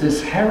is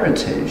this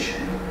heritage,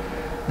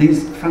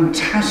 these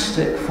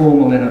fantastic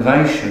formal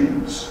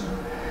innovations,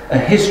 a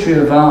history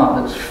of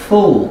art that's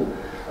full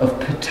of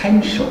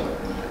potential.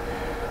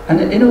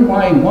 And in a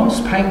way,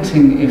 once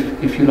painting,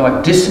 if you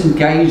like,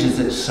 disengages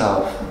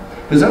itself,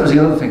 because that was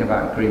the other thing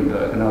about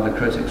Greenberg and other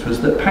critics,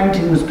 was that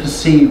painting was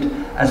perceived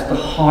as the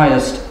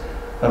highest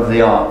of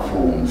the art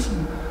forms.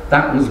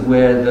 That was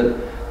where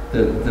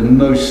the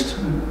most,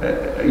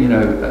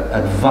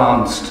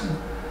 advanced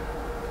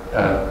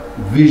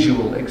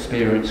visual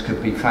experience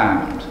could be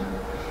found.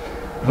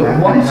 But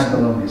and it had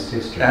the longest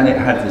history. And it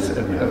had this,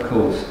 of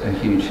course, a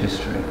huge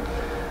history.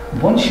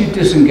 Once you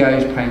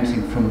disengage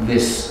painting from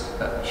this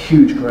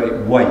huge, great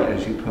weight,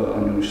 as you put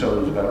on your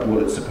shoulders about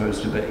what it's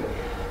supposed to be,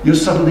 you're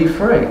suddenly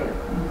free.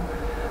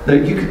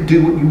 That you can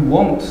do what you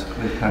want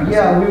with painting.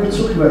 Yeah, we were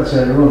talking about this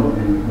earlier on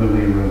when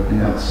we were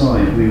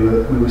outside. We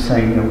were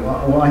saying,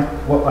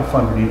 what I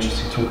find really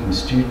interesting talking to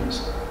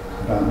students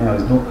about now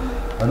is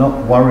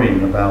not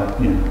worrying about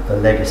the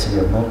legacy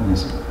of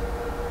modernism,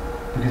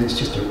 because it's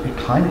just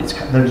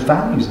those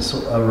values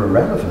are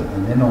irrelevant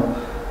and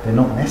they're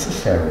not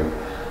necessary.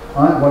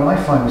 What I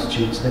find with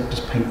students, they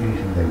just paint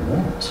anything they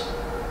want,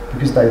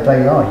 because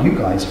you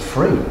guys are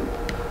free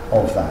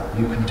of that.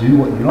 You can do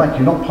what you like.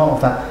 You're not part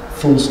of that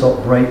full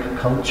stop break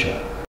culture.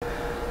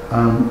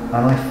 And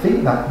I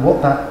think that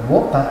what that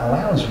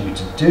allows you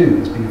to do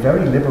is be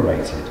very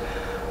liberated.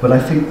 But I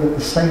think at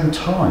the same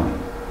time,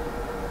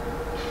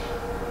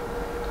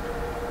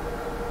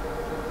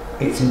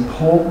 it's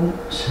important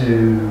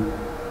to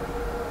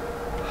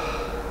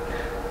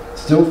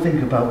still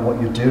think about what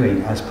you're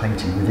doing as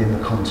painting within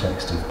the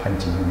context of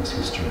painting in its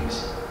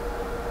histories.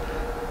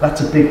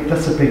 That's a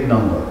big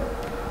number,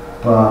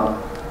 but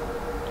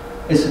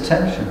it's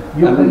attention.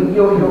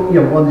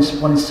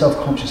 One is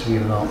self-conscious when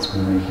you're an art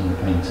school making a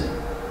painting.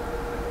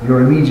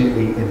 You're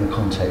immediately in the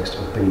context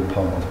of being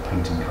part of a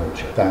painting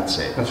culture. That's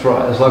it. That's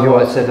right. It's like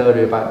what I said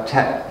earlier about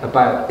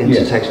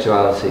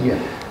intertextuality. Yeah.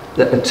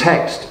 That a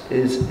text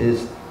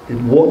is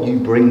what you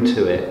bring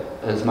to it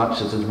as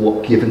much as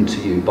what's given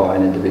to you by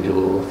an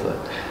individual author,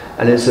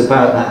 and it's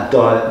about that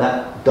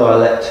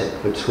dialectic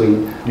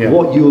between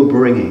what you're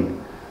bringing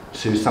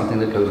to something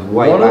that goes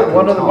way back in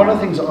time. One of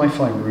the things that I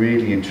find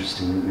really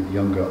interesting with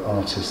younger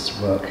artists'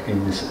 work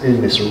in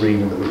this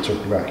arena that we're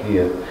talking about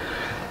here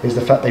is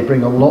the fact they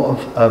bring a lot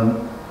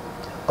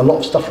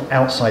of stuff from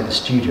outside the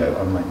studio,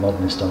 unlike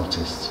modernist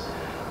artists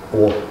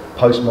or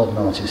postmodern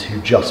artists who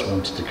just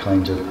wanted to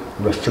kind of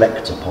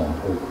reflect upon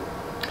or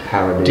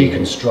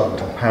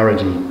deconstruct or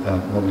parody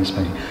modernist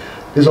painting.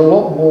 There's a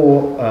lot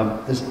more.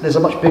 There's a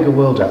much bigger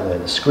world out there.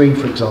 The screen,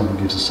 for example,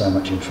 gives us so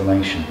much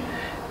information.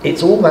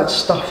 It's all that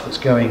stuff that's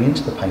going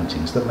into the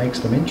paintings that makes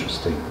them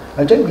interesting.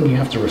 I don't mean you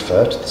have to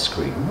refer to the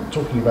screen. I'm not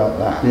talking about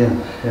that.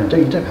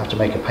 You don't have to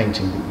make a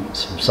painting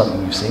from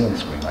something you've seen on the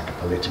screen, like a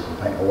political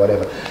paint or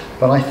whatever.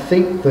 But I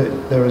think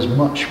that there is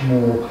much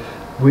more.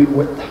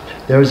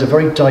 There is a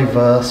very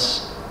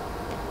diverse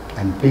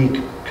and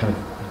big kind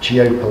of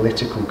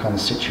geopolitical kind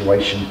of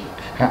situation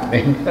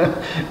happening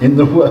in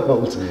the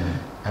world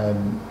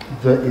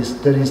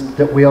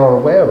that we are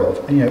aware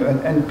of.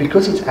 And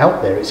because it's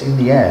out there, it's in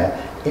the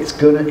air. It's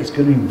going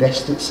to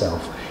invest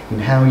itself in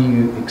how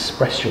you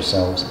express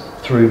yourselves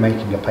through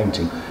making a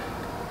painting,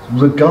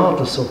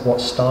 regardless of what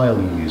style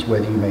you use,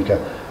 whether you make a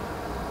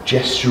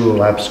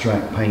gestural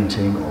abstract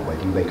painting or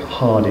whether you make a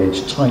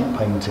hard-edged type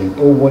painting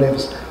or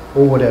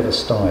whatever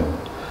style.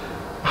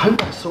 I hope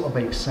that sort of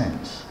makes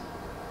sense.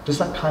 Does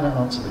that kind of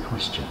answer the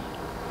question?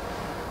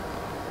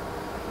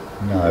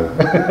 No.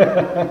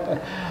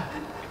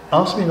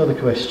 Ask me another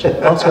question.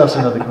 Ask us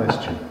another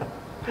question.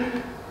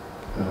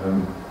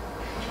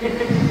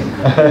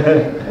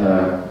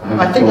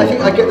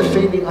 I get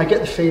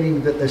the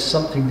feeling that there's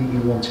something that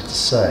you wanted to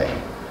say.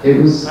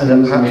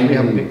 And perhaps we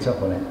haven't picked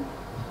up on it.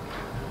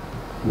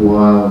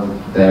 While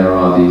there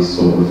are these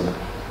sort of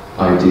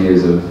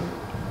ideas of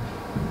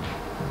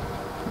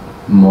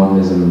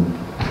modernism,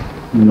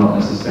 not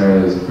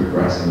necessarily as a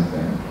progressing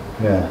thing.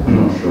 Yeah.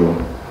 I'm not sure.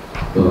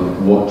 But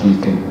what do you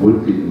think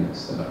would be the next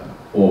step?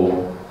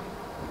 Or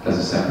as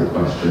a separate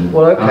question,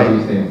 well, okay. How do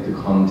you think the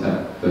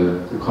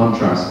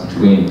contrast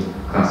between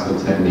classical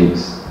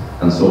techniques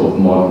and sort of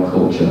modern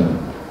culture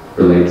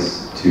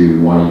relates to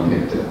why you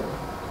picked it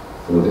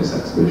for this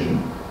exhibition?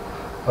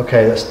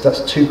 Okay,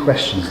 that's two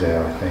questions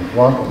there, I think.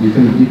 One. You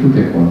can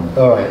pick one.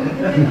 All right.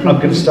 I'm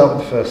going to start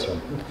with the first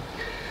one.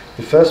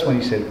 The first one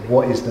you said,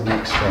 what is the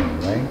next thing,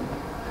 right?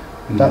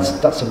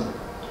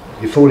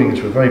 You're falling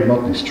into a very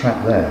modernist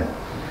trap there.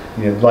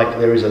 Like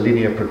there is a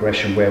linear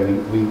progression where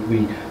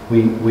we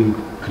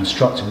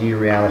construct a new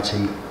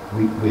reality.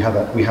 We have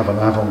an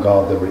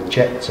avant-garde that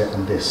rejects it,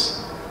 and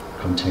this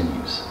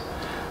continues.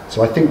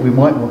 So I think we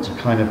might want to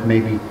kind of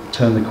maybe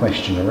turn the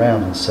question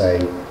around and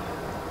say,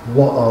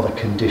 what are the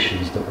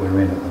conditions that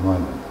we're in at the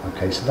moment?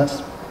 Okay, so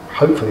that's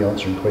hopefully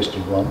answering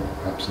question one,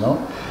 perhaps not.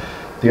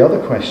 The other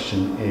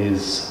question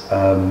is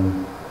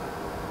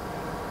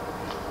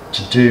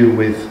to do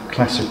with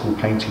classical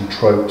painting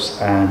tropes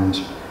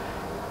and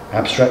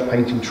abstract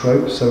painting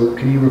tropes. So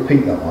can you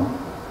repeat that one?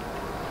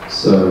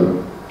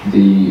 So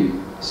the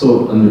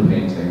sort of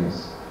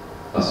underpaintings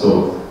are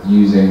sort of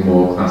using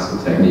more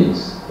classical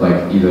techniques,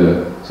 like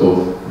either sort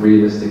of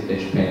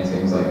realistic-ish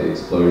paintings, like the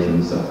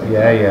explosions, stuff like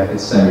that. Yeah.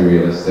 It's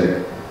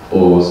semi-realistic,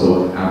 or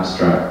sort of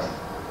abstract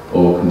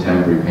or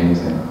contemporary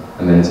painting,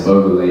 and then it's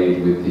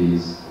overlaid with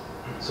these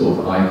sort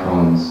of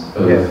icons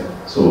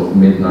of sort of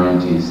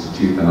mid-90s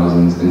to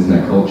 2000s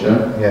internet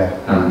culture. Yeah.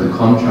 And the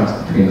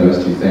contrast between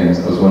those two things,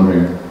 I was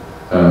wondering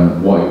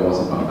what it was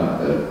about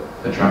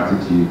that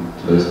attracted you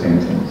to those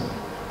paintings.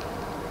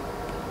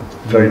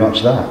 Very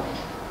much that.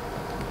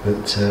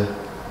 But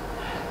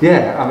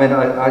yeah, I mean,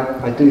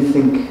 I do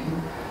think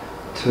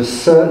to a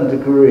certain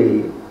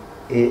degree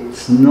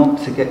it's not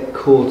to get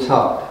caught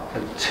up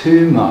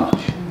too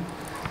much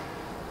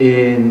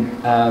in,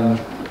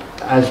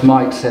 as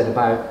Mike said,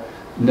 about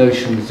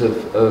notions of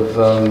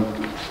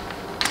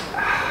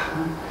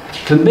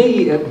for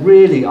me,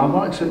 really, I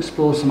wanted to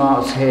explore some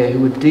artists here who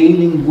were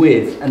dealing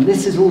with, and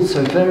this is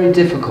also very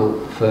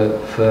difficult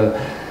for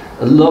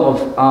a lot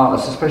of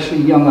artists, especially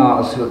young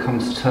artists who are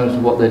coming to terms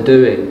with what they're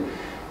doing,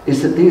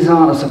 is that these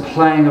artists are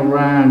playing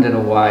around in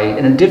a way,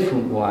 in a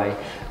different way,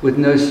 with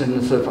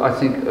notions of, I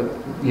think,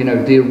 you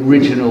know, the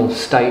original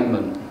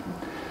statement.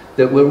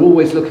 That we're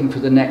always looking for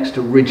the next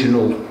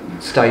original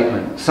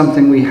statement,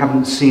 something we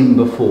haven't seen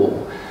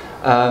before.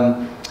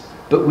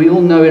 But we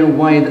all know in a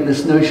way that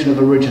this notion of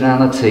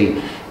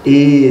originality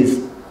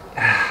is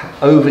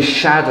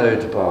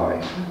overshadowed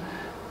by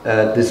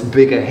this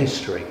bigger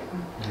history.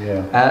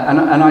 yeah,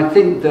 And I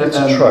think that... it's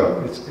a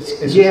trope.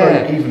 It's yeah,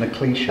 a trope, even a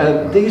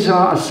cliche. these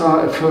artists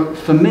are,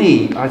 for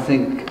me, I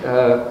think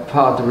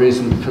part of the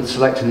reason for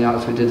selecting the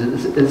artists we did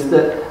is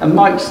that, and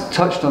Mike's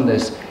touched on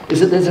this, is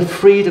that there's a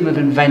freedom of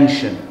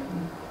invention,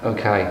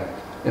 okay,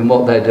 in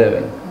what they're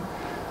doing.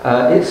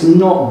 It's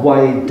not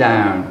weighed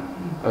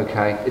down,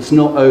 okay, it's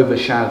not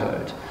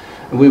overshadowed.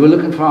 And we were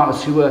looking for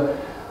artists who were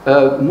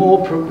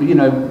more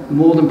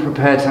than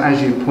prepared to,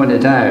 as you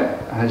pointed out,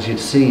 as you'd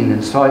seen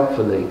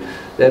insightfully,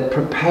 they're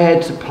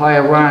prepared to play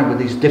around with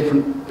these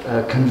different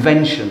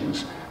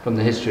conventions from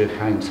the history of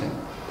painting.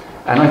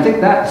 And I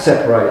think that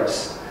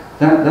separates,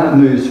 that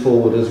moves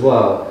forward as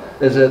well.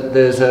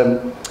 There's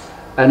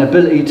an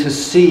ability to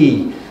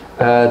see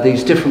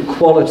these different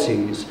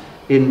qualities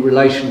in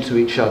relation to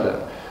each other.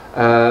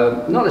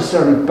 Not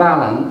necessarily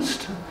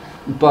balanced,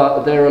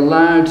 but they're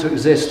allowed to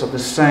exist on the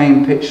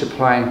same picture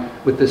plane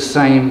with the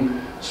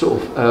same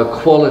sort of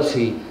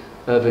quality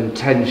of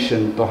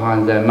intention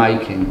behind their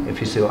making, if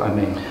you see what I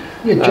mean.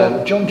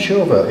 Yeah, John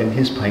Chilver in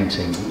his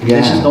painting,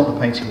 this is not the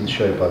painting in the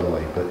show by the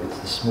way, but it's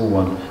the small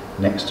one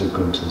next to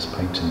Gunther's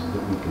painting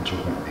that we've been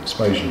talking about,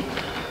 Exposure.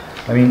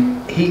 I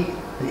mean, he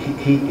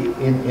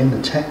in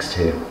the text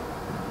here,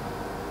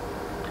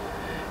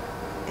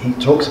 he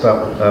talks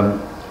about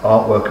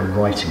artwork and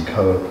writing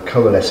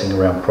coalescing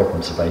around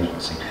problems of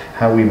agency,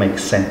 how we make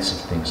sense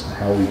of things and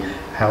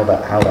how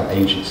that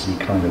agency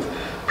kind of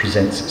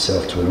presents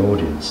itself to an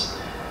audience.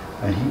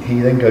 And he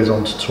then goes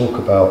on to talk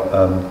about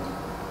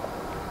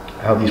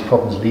how these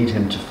problems lead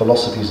him to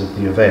philosophies of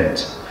the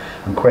event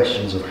and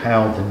questions of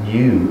how the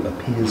new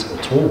appears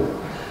at all.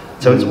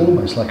 So it's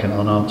almost like an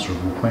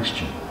unanswerable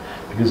question,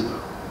 because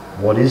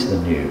what is the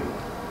new?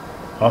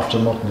 After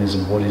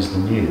modernism, what is the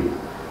new?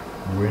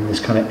 We're in this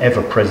kind of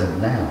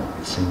ever-present now,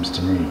 it seems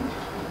to me,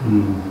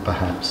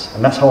 perhaps.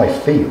 And that's how I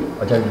feel.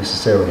 I don't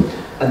necessarily...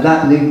 And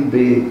that needn't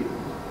be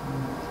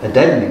a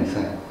deadening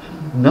thing.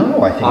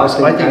 No, I think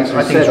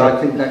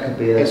that could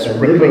be a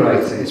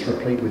liberating. It's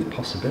replete with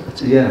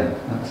possibility. Yeah,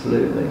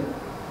 absolutely.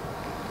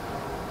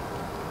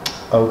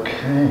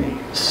 Okay,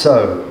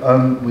 so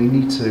we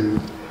need to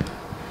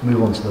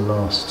move on to the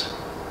last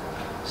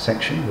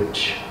section,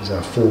 which is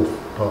our fourth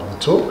part of the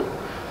talk.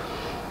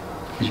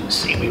 As you can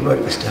see, we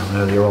wrote this down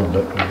earlier on.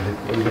 Look,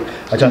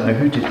 I don't know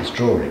who did this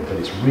drawing, but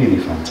it's really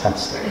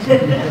fantastic.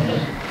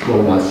 One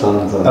of my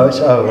sons.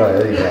 Oh, right,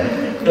 there you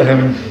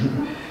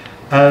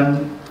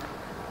go.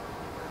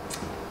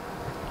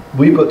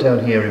 We've got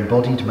down here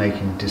embodied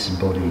making,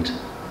 disembodied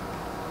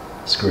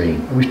screen.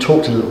 And we've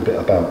talked a little bit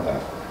about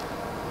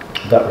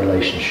that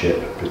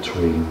relationship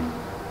between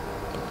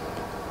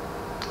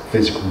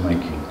physical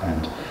making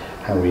and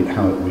how we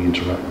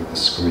interact with the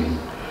screen.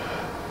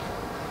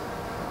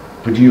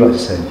 Would you like to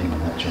say anything on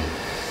that, John?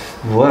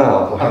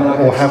 Well,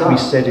 or have we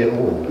said it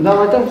all?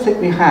 No, I don't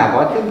think we have.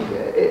 I think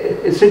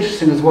it's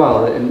interesting as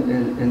well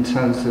in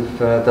terms of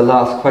the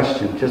last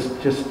question.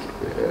 Just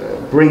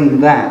bringing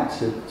that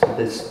to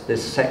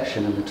this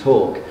section of the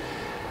talk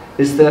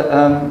is that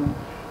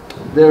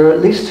there are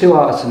at least two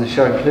artists in the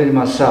show, including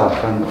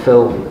myself and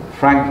Phil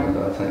Franklin,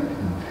 I think,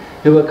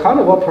 who are kind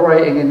of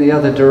operating in the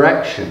other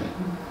direction.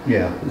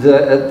 Yeah.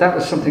 That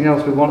was something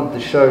else we wanted the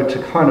show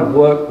to kind of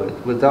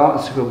work with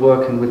artists who are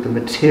working with the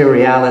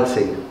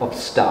materiality of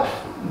stuff,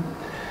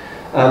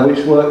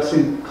 which works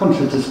in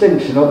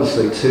contradistinction,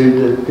 obviously,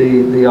 to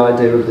the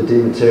idea of the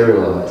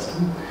dematerialised.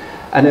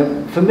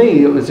 And for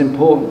me, it was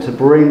important to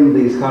bring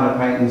these kind of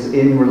paintings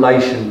in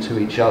relation to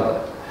each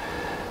other.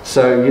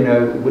 So, you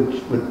know,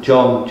 with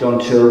John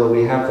Chilver,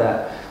 we have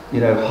that, you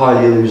know,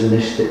 highly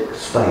illusionistic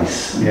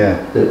space.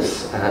 Yeah.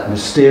 That's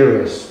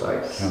mysterious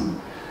space.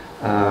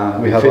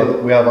 We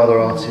have other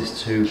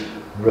artists who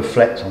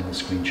reflect on the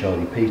screen.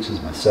 Charlie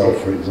Peters, myself,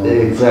 for example,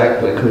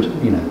 exactly, could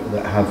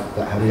that have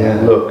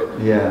that look.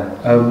 Yeah.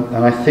 And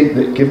I think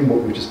that given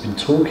what we've just been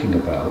talking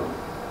about,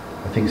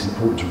 I think it's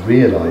important to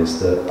realise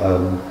that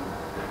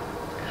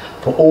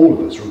for all of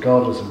us,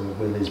 regardless of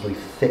whether there's very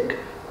thick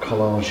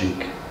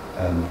collagic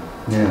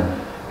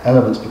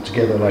elements put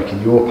together, like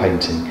in your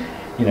painting,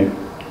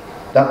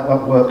 that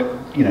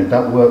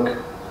work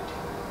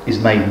is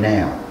made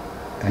now,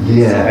 and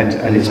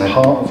it's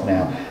part of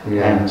now,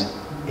 and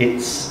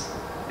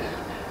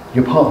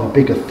you're part of a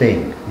bigger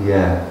thing.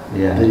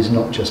 That is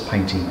not just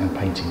painting and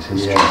painting's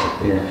history.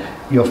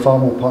 You're far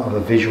more part of a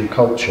visual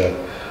culture,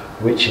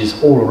 which is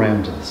all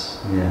around us.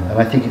 And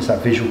I think it's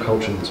that visual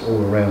culture that's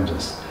all around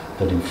us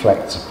that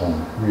inflects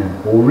upon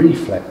or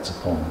reflects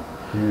upon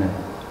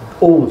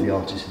all of the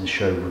artists in the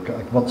show,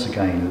 once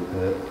again,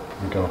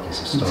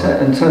 regardless of style.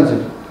 In terms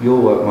of your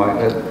work, Mike,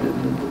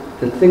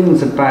 the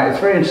things about, it's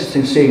very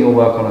interesting seeing your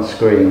work on a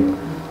screen,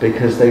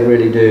 because they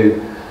really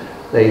do,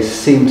 they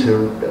seem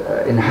to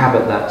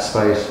inhabit that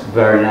space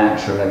very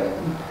naturally.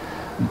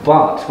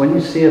 But when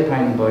you see a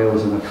painting by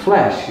yours in the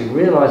flesh, you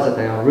realise that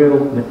they are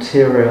real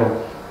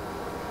material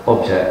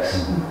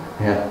objects.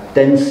 They have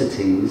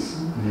densities,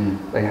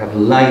 they have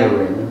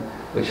layering,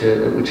 which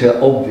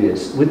are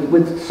obvious.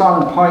 With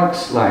Simon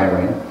Pike's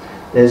layering,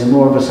 there's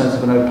more of a sense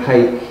of an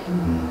opaque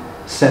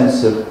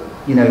sense of,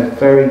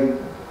 very,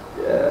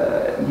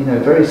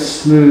 very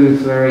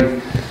smooth,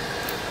 very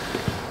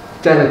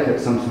delicate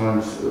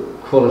sometimes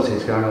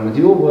qualities going on. With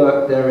your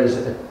work, there is,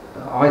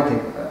 I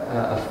think,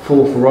 a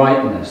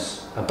forthrightness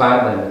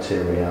about their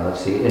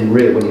materiality in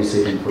real, when you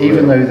see them for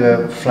even real. though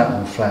they're flat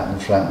and flat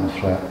and flat and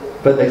flat.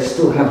 But they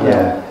still have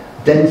that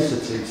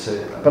density to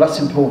them. But that's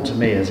important to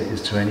me, as it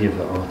is to any of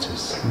the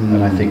artists.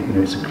 And I think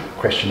it's a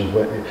question of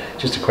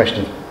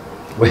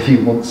whether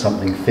you want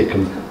something thick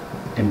and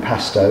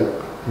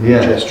impasto,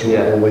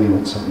 gestural, or whether you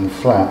want something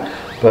flat.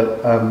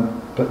 But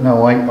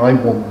no, I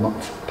want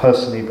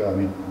personally. But I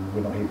mean,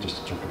 we're not here just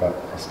to talk about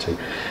us two.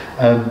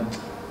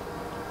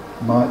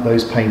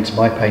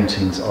 My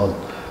paintings are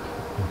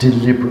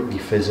deliberately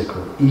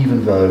physical,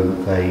 even though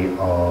they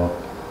are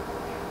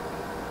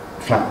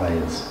flat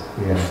layers,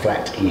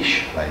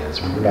 flat-ish layers,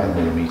 around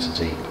 1 millimetre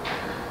deep.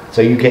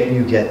 So you get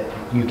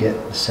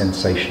the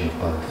sensation of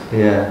both.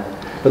 Yeah,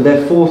 but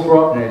their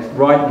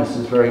forthrightness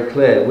is very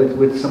clear.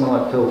 With someone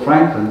like Phil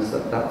Franklin's,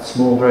 that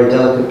small, very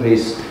delicate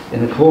piece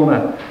in the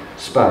corner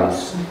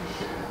space,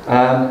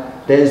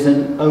 there's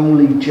an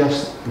only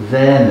just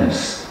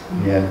there-ness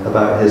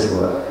about his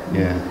work.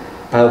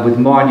 With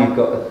mine, you've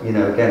got,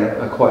 again,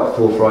 a quite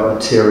forthright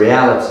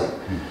materiality.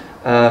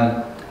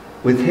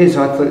 With his,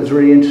 I thought it was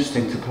really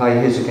interesting to play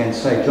his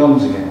against, say,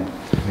 John's again,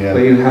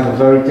 where you have a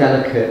very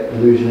delicate,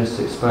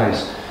 illusionistic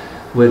space.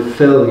 With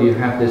Phil, you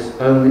have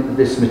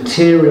this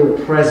material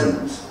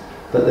presence,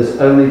 but there's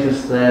only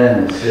just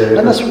there-ness.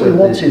 And that's what we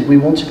wanted. We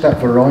wanted that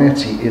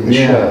variety in the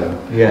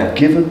show.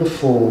 Given the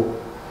 4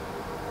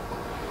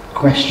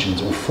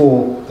 questions, or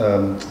 4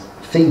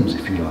 themes,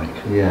 if you like,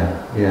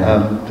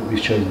 that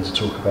we've chosen to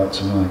talk about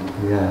tonight.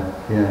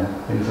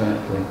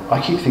 Exactly.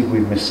 I keep thinking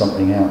we've missed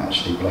something out,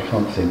 actually, but I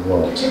can't think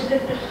what.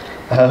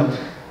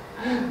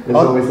 There's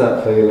always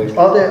that feeling.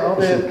 Are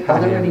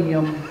there any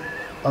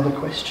other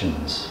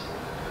questions?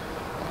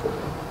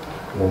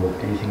 Or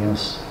anything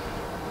else?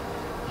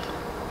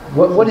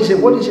 What is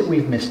it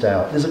we've missed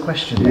out? There's a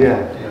question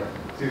there.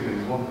 2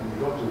 things. One thing, you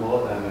got to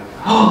lot there, mate.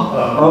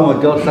 Oh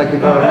my God, thank you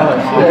very much.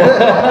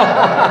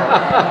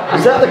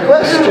 Is that the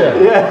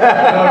question?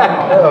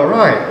 Oh,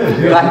 right.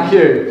 Thank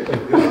you.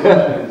 The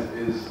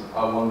question is, I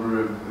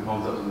wonder if the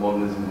concepts of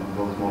modernism and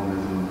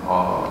postmodernism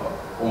are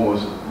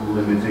almost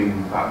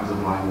limiting factors of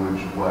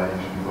language, where you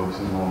should be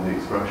focusing on the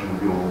expression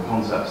of your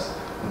concepts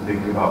and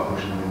thinking about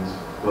pushing things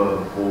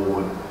further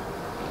forward.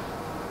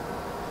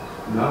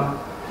 No?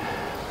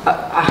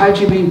 How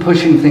do you mean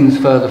pushing things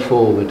further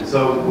forward?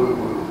 So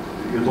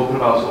you're talking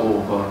about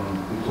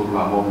you're talking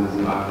about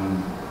modernism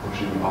and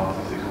pushing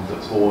artistic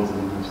concepts forward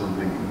and doing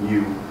something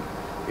new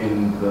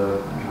in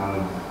the kind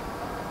of.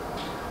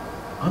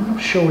 I'm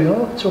not sure we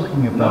are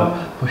talking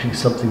about pushing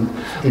something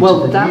into well,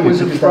 the that new.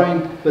 Was a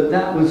frame, but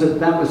that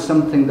was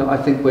something that I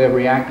think we're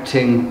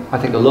reacting. I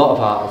think a lot of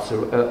artists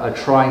are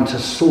trying to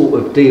sort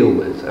of deal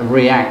with and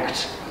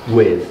react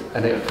with,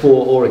 and it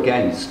for or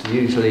against.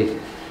 Usually,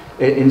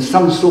 in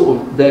some sort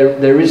of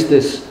there is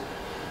this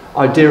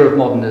idea of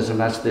modernism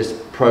as this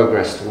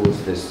progress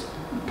towards this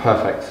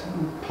perfect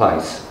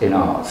place in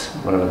art,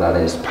 whatever that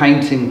is.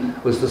 Painting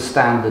was the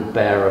standard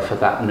bearer for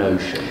that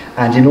notion.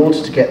 And in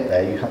order to get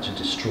there, you had to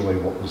destroy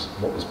what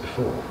was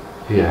before.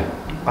 Yeah.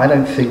 I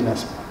don't think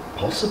that's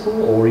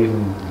possible or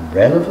even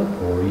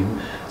relevant or even.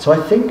 So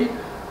I think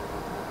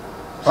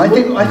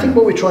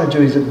what we're trying to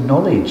do is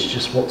acknowledge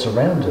just what's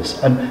around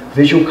us, and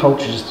visual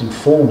culture just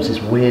informs this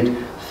weird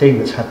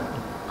thing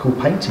called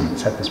painting.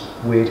 That's had this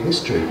weird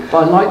history.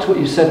 But I liked what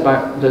you said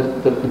about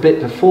the bit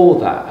before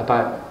that,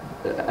 about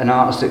an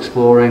artist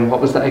exploring,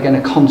 what was that again,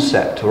 a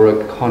concept or a I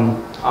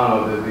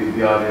don't know,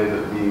 the idea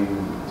that being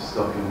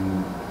stuck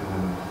in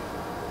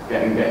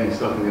getting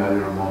stuck in the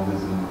idea of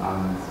modernism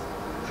and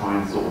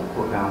trying to sort of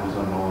put down the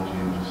terminology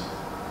and just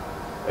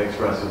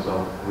express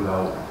yourself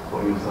without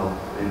putting yourself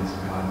into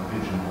some kind of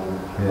pigeonhole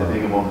of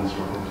being a modernist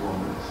or a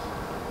post-modernist.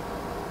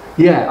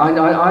 Yeah,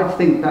 I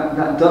think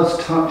that does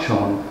touch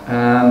on,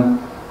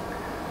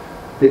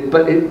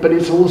 but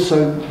it's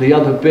also the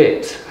other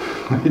bit,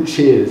 which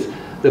is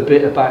the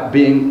bit about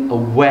being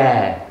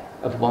aware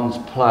of one's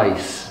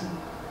place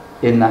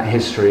in that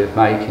history of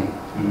making.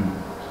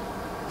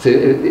 So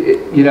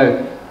you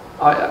know,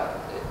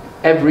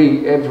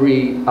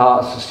 every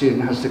arts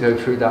student has to go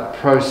through that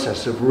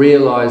process of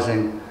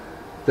realising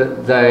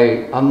that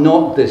they are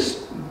not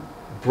this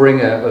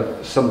bringer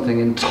of something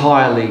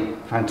entirely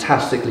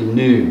fantastically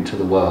new to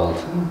the world,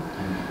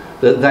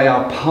 that they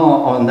are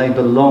part of and they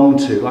belong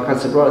to, like I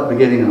said right at the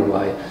beginning in a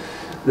way,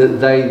 that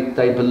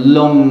they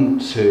belong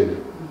to,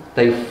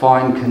 they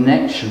find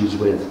connections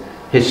with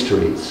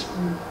histories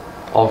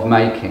of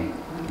making.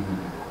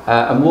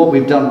 And what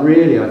we've done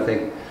really, I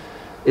think,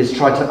 is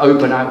try to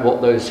open out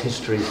what those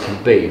histories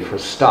can be for a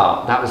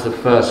start. That was the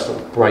first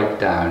sort of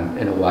breakdown,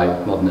 in a way,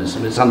 of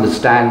modernism. It's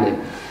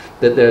understanding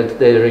that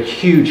there are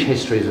huge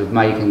histories of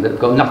making that have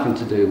got nothing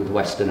to do with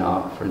Western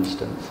art, for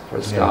instance, for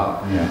a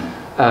start.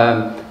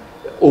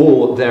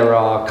 Or there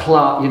are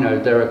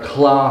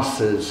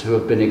classes who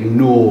have been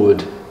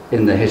ignored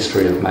in the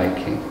history of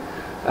making.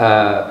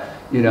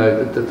 You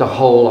know, the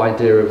whole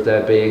idea of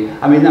there being,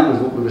 I mean, that was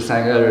what we were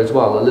saying earlier as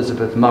well.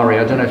 Elizabeth Murray,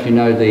 I don't know if you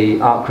know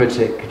the art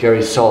critic Jerry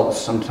Saltz.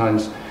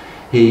 Sometimes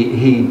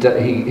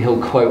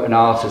he'll quote an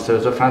artist. There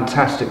was a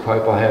fantastic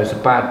quote by her. It's a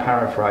bad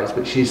paraphrase,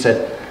 but she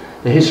said,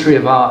 "The history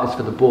of art is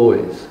for the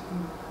boys.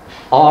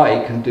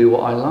 I can do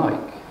what I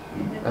like."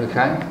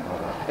 Okay,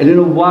 and in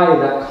a way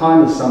that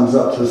kind of sums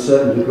up to a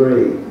certain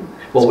degree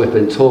what we've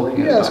been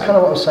talking about. Yeah, that's kind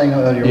of what I was saying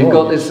earlier on. You've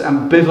got this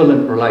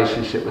ambivalent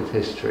relationship with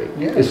history.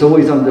 Yeah. It's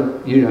always under,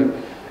 you know,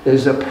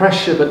 there's a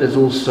pressure, but there's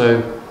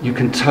also, you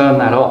can turn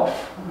that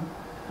off.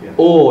 Yeah.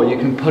 Or you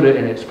can put it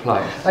in its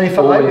place. And in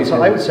fact, I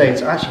would say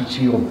it's actually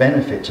to your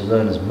benefit to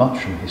learn as much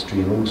from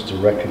history and also to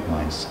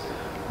recognise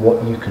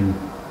what you can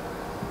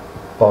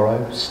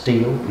borrow,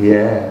 steal.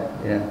 Yeah,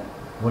 yeah.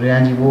 What did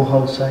Andy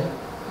Warhol say?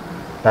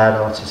 Bad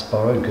artists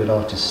borrow, good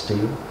artists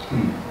steal.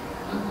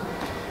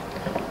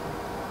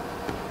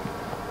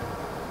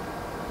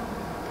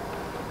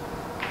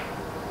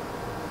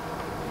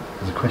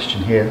 There's a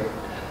question here.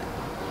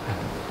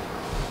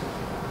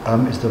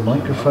 Is the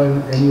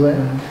microphone anywhere?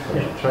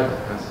 Yeah, try to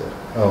pass it.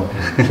 Oh,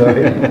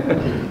 sorry.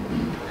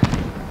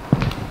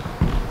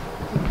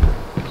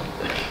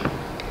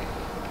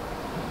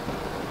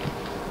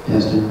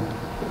 Yes, Jim.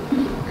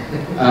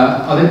 I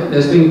think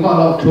there's been quite a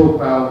lot of talk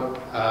about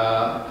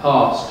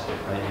past of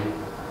painting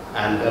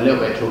and a little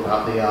bit of talk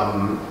about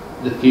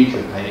the future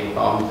of painting,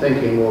 but I'm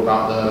thinking more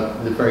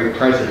about the very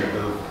present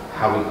of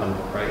how we kind of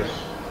operate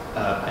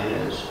as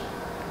painters.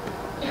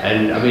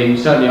 And I mean,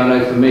 certainly I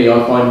know for me,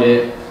 I find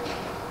it,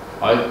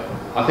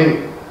 I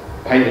think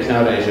painters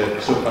nowadays are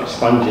sort of like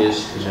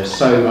sponges because there's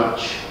so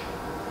much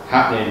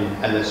happening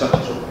and there's such a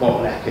sort of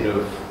bottlenecking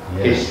of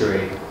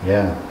history.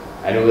 Yeah.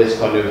 And all this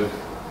kind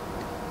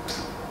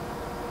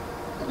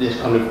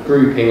of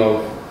grouping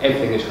of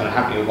everything that's kind of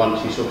happening at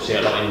once. You sort of see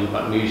it a lot in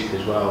like music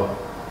as well.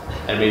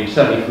 I mean,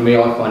 certainly for me,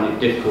 I find it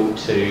difficult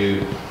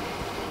to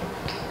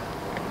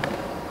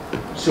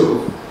sort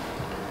of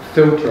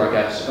filter, I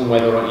guess, on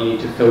whether or not you need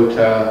to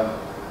filter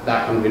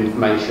that kind of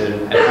information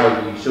and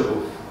how you sort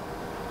of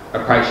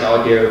approach the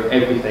idea of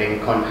everything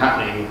kind of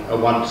happening at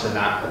once and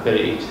that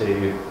ability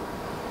to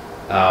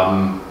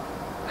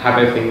have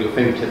everything at your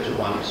fingertips at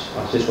once.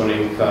 I was just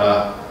wondering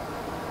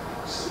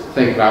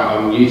think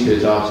about you two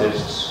as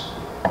artists,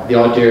 the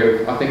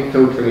idea of, I think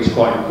filtering is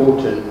quite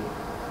important,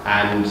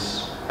 and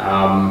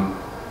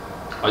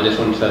I just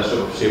wanted to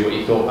sort of see what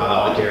you thought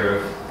about the idea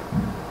of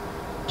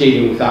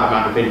dealing with that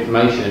amount of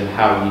information,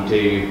 how you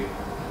do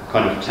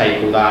kind of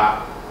take all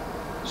that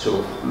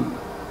sort of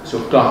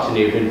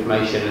gluttony of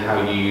information and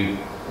how you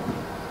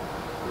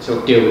sort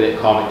of deal with it,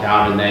 calm it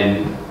down, and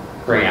then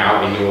bring it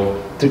out in your.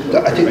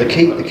 I think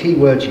the key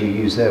word you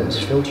used there was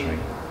filtering.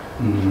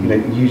 Mm-hmm. You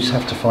know, you just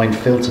have to find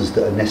filters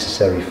that are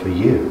necessary for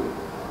you.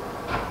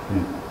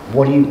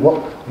 When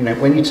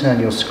you turn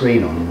your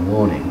screen on in the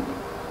morning,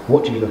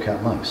 what do you look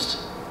at most?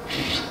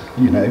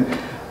 You know,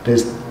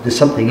 there's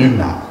something in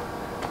that.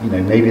 You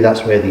know, maybe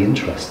that's where the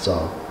interests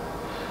are.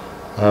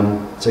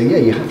 So yeah,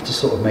 you have to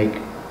sort of make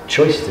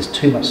choices. There's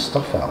too much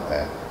stuff out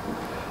there.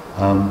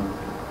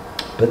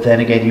 But then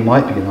again, you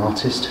might be an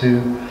artist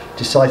who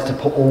decides to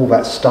put all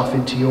that stuff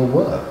into your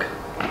work.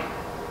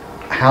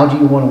 How do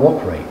you want to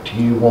operate? Do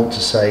you want to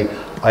say,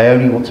 I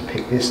only want to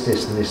pick this,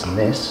 this, and this, and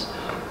this?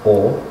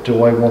 Or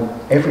do I want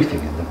everything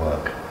in the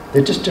work?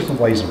 They're just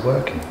different ways of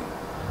working.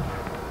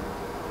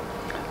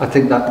 I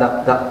think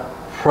that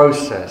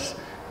process,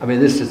 I mean,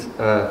 this is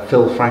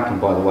Phil Franklin,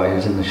 by the way,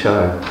 who's in the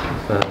show.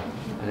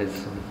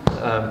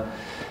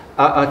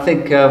 I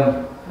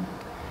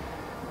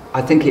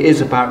think it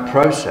is about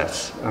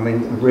process. I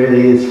mean, it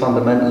really is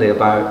fundamentally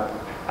about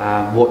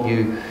what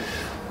you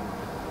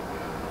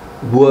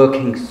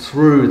working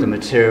through the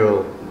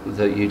material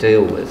that you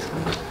deal with.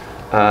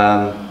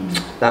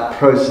 That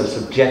process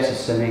of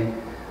jettisoning,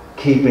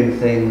 keeping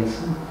things,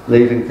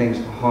 leaving things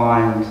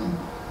behind,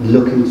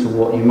 looking to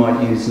what you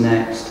might use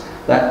next,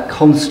 that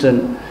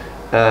constant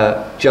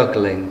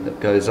juggling that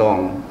goes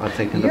on, I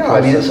think, in the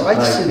process.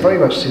 I very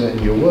much see that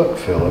in your work,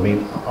 Phil. I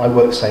mean, I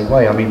work the same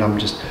way. I mean, I'm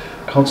just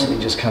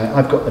constantly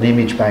I've got an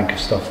image bank of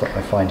stuff that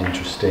I find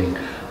interesting.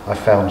 I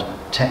found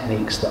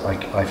techniques that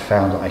I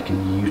found that I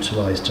can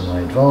utilise to my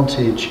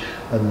advantage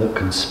and that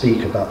can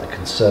speak about the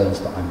concerns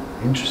that I'm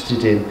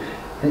interested in.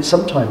 And it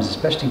sometimes,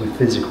 especially with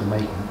physical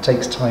making, it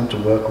takes time to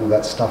work all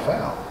that stuff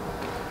out.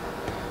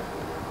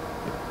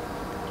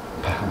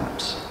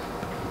 Perhaps.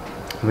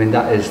 I mean,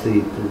 that is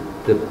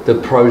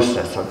the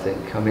process, I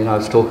think. I mean, I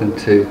was talking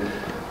to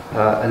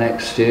an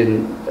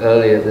ex-student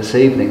earlier this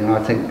evening, and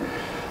I think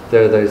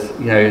there are those,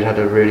 you know, you'd had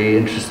a really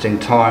interesting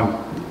time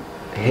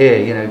here,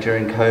 you know,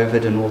 during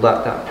COVID and all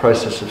that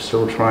process of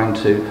still trying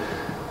to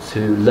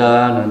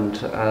learn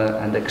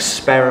and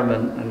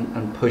experiment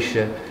and push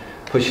your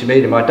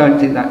medium. I don't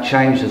think that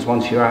changes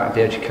once you're out of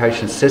the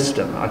education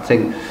system. I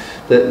think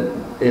that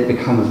it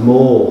becomes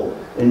more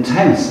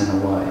intense in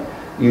a way.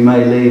 You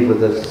may leave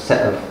with a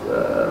set of,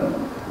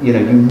 you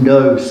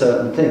know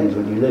certain things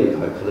when you leave,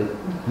 hopefully.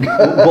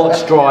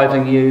 What's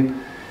driving you?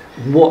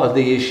 What are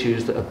the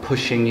issues that are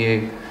pushing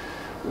you?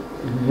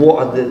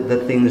 What are the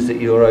things that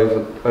you're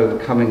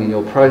overcoming in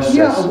your process?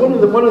 Yeah, one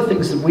of the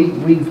things that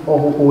we've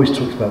always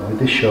talked about with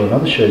this show and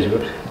other shows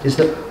is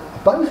that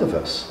both of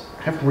us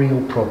have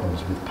real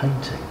problems with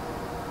painting.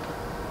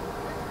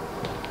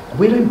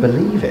 We don't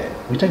believe it.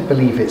 We don't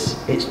believe its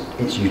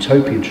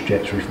utopian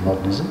trajectory for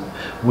modernism.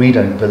 We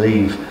don't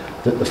believe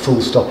that the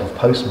full stop of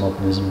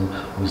postmodernism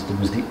was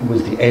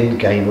the end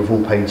game of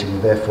all painting,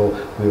 and therefore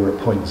we were at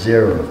point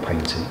zero of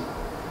painting.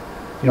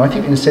 You know, I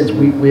think in a sense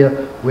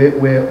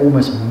we're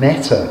almost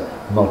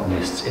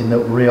meta-modernists in that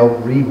we are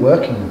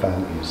reworking the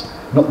values,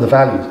 not the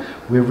values.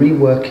 We're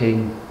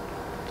reworking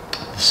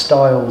the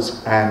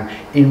styles and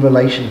in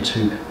relation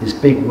to this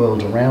big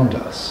world around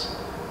us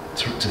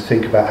to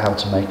think about how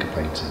to make a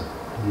painting.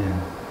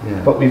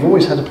 Yeah. But we've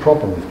always had a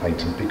problem with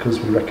painting because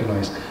we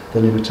recognise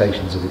the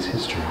limitations of its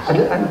history.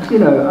 And you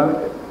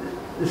know,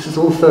 this is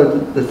also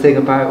the thing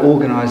about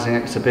organising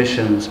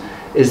exhibitions,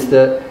 is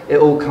that it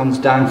all comes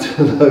down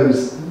to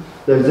those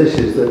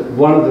issues. That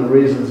one of the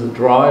reasons and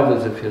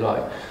drivers, if you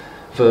like,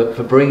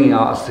 for bringing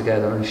artists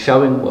together and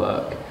showing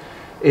work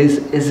is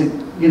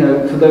you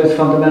know, for those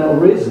fundamental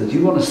reasons.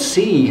 You want to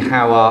see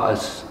how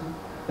artists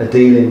are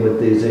dealing with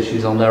these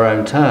issues on their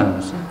own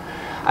terms.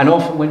 And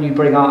often when you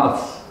bring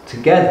artists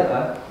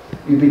together,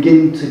 you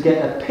begin to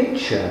get a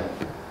picture.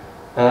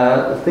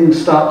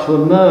 Things start to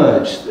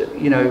emerge.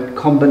 You know,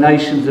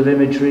 combinations of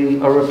imagery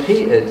are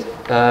repeated.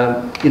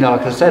 You know,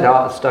 like I said,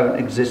 artists don't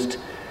exist,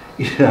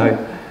 you know,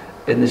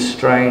 in this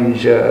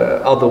strange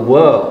other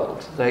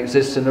world. They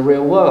exist in the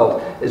real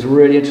world. It's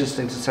really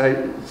interesting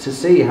to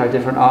see how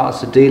different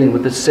artists are dealing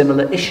with the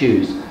similar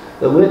issues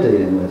that we're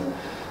dealing with.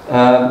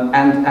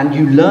 And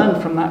you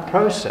learn from that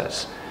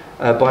process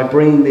by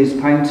bringing these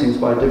paintings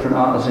by different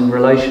artists in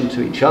relation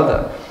to each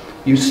other.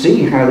 You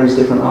see how these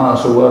different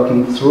artists are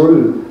working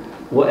through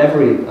what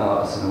every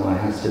artist in a way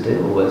has to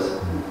deal with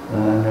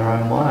in their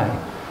own way.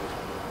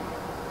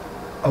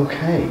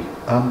 Okay,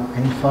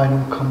 any final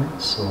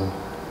comments or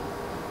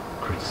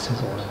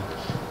criticisms?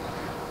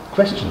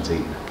 Questions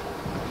even?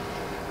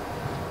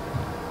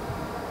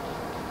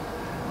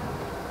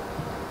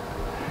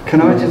 Can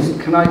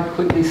I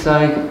quickly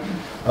say,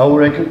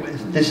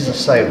 this is a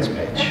sales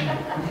pitch.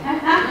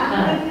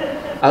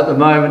 at the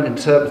moment in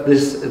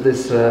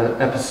this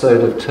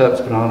episode of Turp's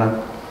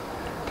Banana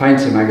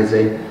Painting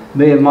Magazine,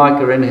 me and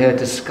Mike are in here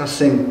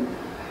discussing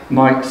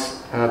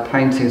Mike's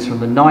paintings from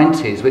the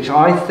 90s, which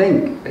I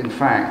think, in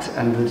fact,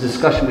 and the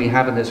discussion we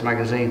have in this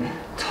magazine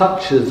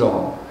touches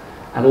on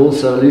and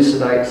also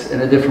elucidates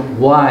in a different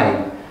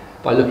way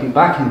by looking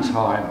back in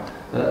time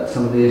at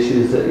some of the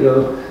issues that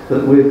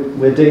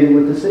we're dealing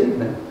with this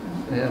evening.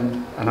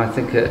 And I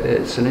think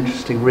it's an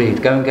interesting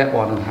read. Go and get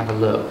one and have a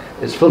look.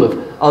 It's full of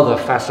other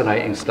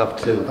fascinating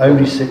stuff too.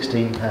 Only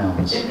 £16.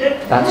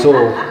 That's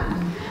all.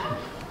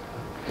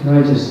 Can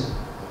I just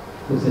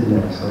put in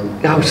there? Sorry.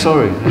 Oh,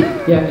 sorry.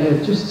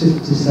 Yeah, just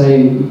to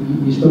say,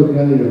 you spoke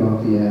earlier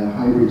about the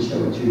hybrid show,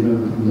 which you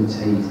remember from the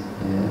Tate.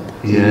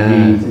 Yeah.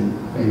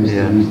 And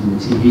using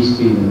the TV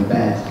screen and the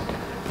bed.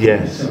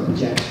 Yes. Sort of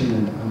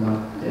projection and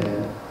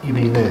that. You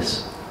mean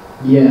this?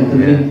 Yeah, the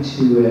link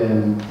to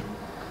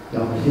the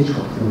Alfred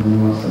Hitchcock film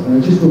and all that stuff.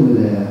 And I just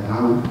wondered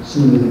how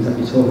some of the things that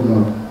you're talking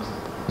about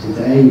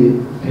today,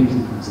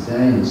 painting from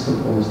today, and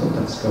all the stuff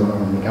that's going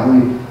on in the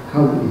gallery,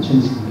 how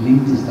intrinsically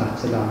linked is that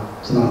to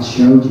that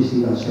show? Do you see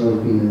that show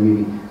as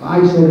being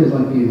I saw it as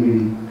like being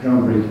really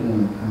groundbreaking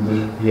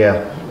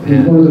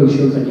and one of those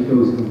shows that you go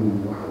to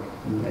and go,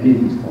 wow,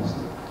 anything's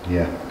possible.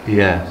 Yeah.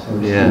 So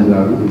I just wondered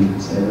how you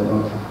could say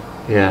about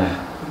that.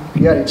 Yeah.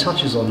 Yeah, it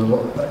touches on a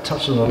lot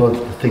of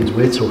the things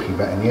we're talking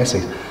about in the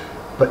essays,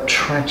 but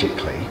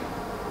tragically,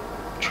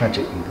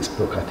 this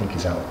book I think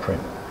is out of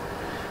print.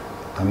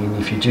 I mean,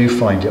 if you do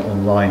find it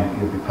online,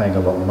 you'll be paying a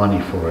lot of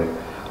money for it,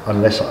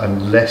 unless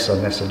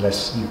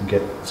you can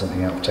get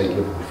something out of Tate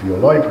Liverpool for your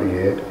library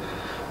here.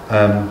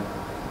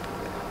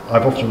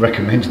 I've often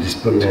recommended this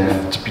book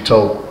to be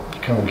told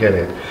you can't get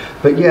it.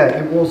 But yeah,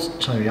 it was,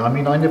 Tony. I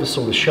mean, I never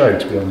saw the show,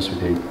 to be honest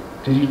with you.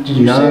 Did you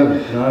see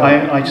it? No.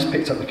 I just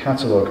picked up the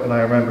catalogue, and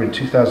I remember in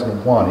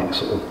 2001 it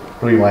sort of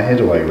blew my head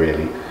away,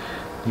 really.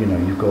 You know,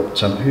 you've got,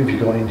 who have you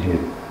got in here?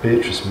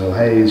 Beatrice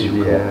Mills-Hayes,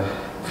 you've got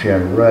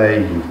Fiona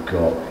Ray, you've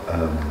got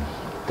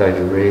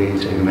David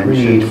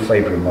Reed,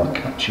 Fabio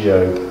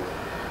Marcaccio,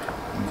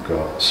 you've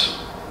got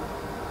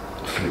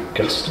Philip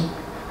Guston,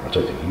 I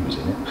don't think he was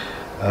in it,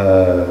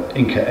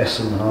 Inka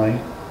Essenhai,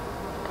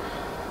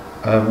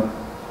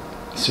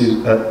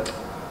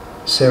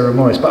 Sarah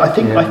Morris. But I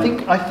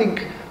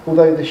think,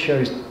 although the show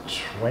is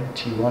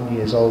 21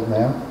 years old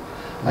now,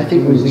 I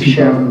think we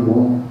share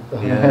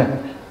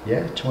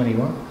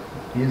 21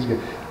 years ago.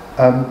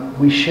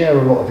 We share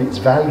a lot of its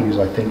values,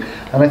 I think,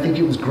 and I think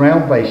it was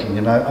groundbreaking.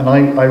 And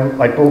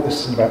I bought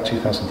this in about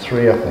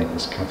 2003, I think,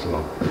 this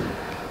catalogue,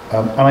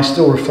 and I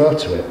still refer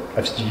to it.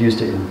 I've still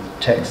used it in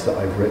texts that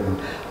I've written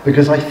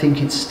because I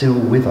think it's still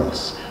with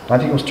us. And I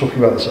think I was talking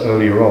about this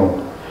earlier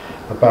on,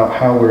 about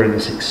how we're in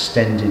this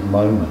extended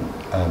moment.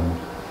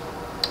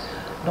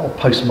 Not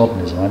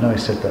postmodernism. I know I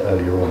said that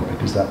earlier on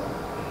because that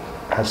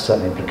has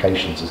certain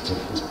implications as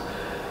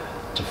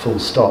to full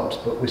stops,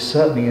 but we're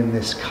certainly in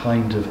this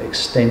kind of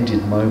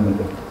extended moment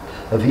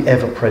of the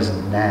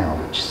ever-present now,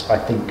 which I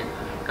think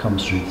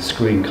comes through the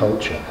screen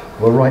culture.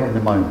 We're right in the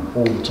moment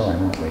all the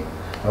time, aren't we?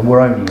 And we're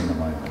only in the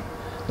moment.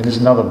 And there's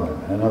another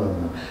moment, another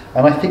moment.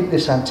 And I think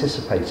this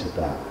anticipated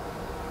that,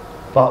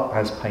 but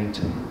as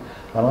painting.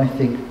 And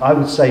I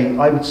would say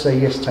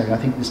yes, Tony, I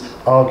think this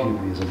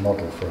arguably is a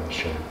model for our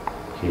show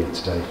here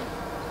today.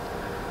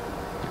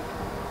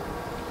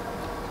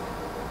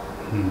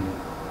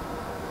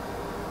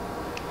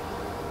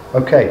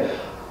 Okay,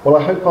 well,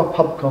 I hope our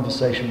pub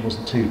conversation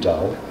wasn't too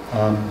dull.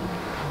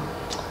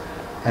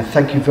 And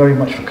thank you very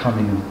much for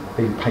coming and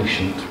being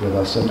patient with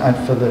us and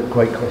for the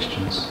great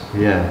questions.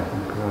 Yeah,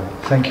 great.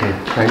 Thank you.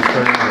 Thanks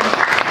very much.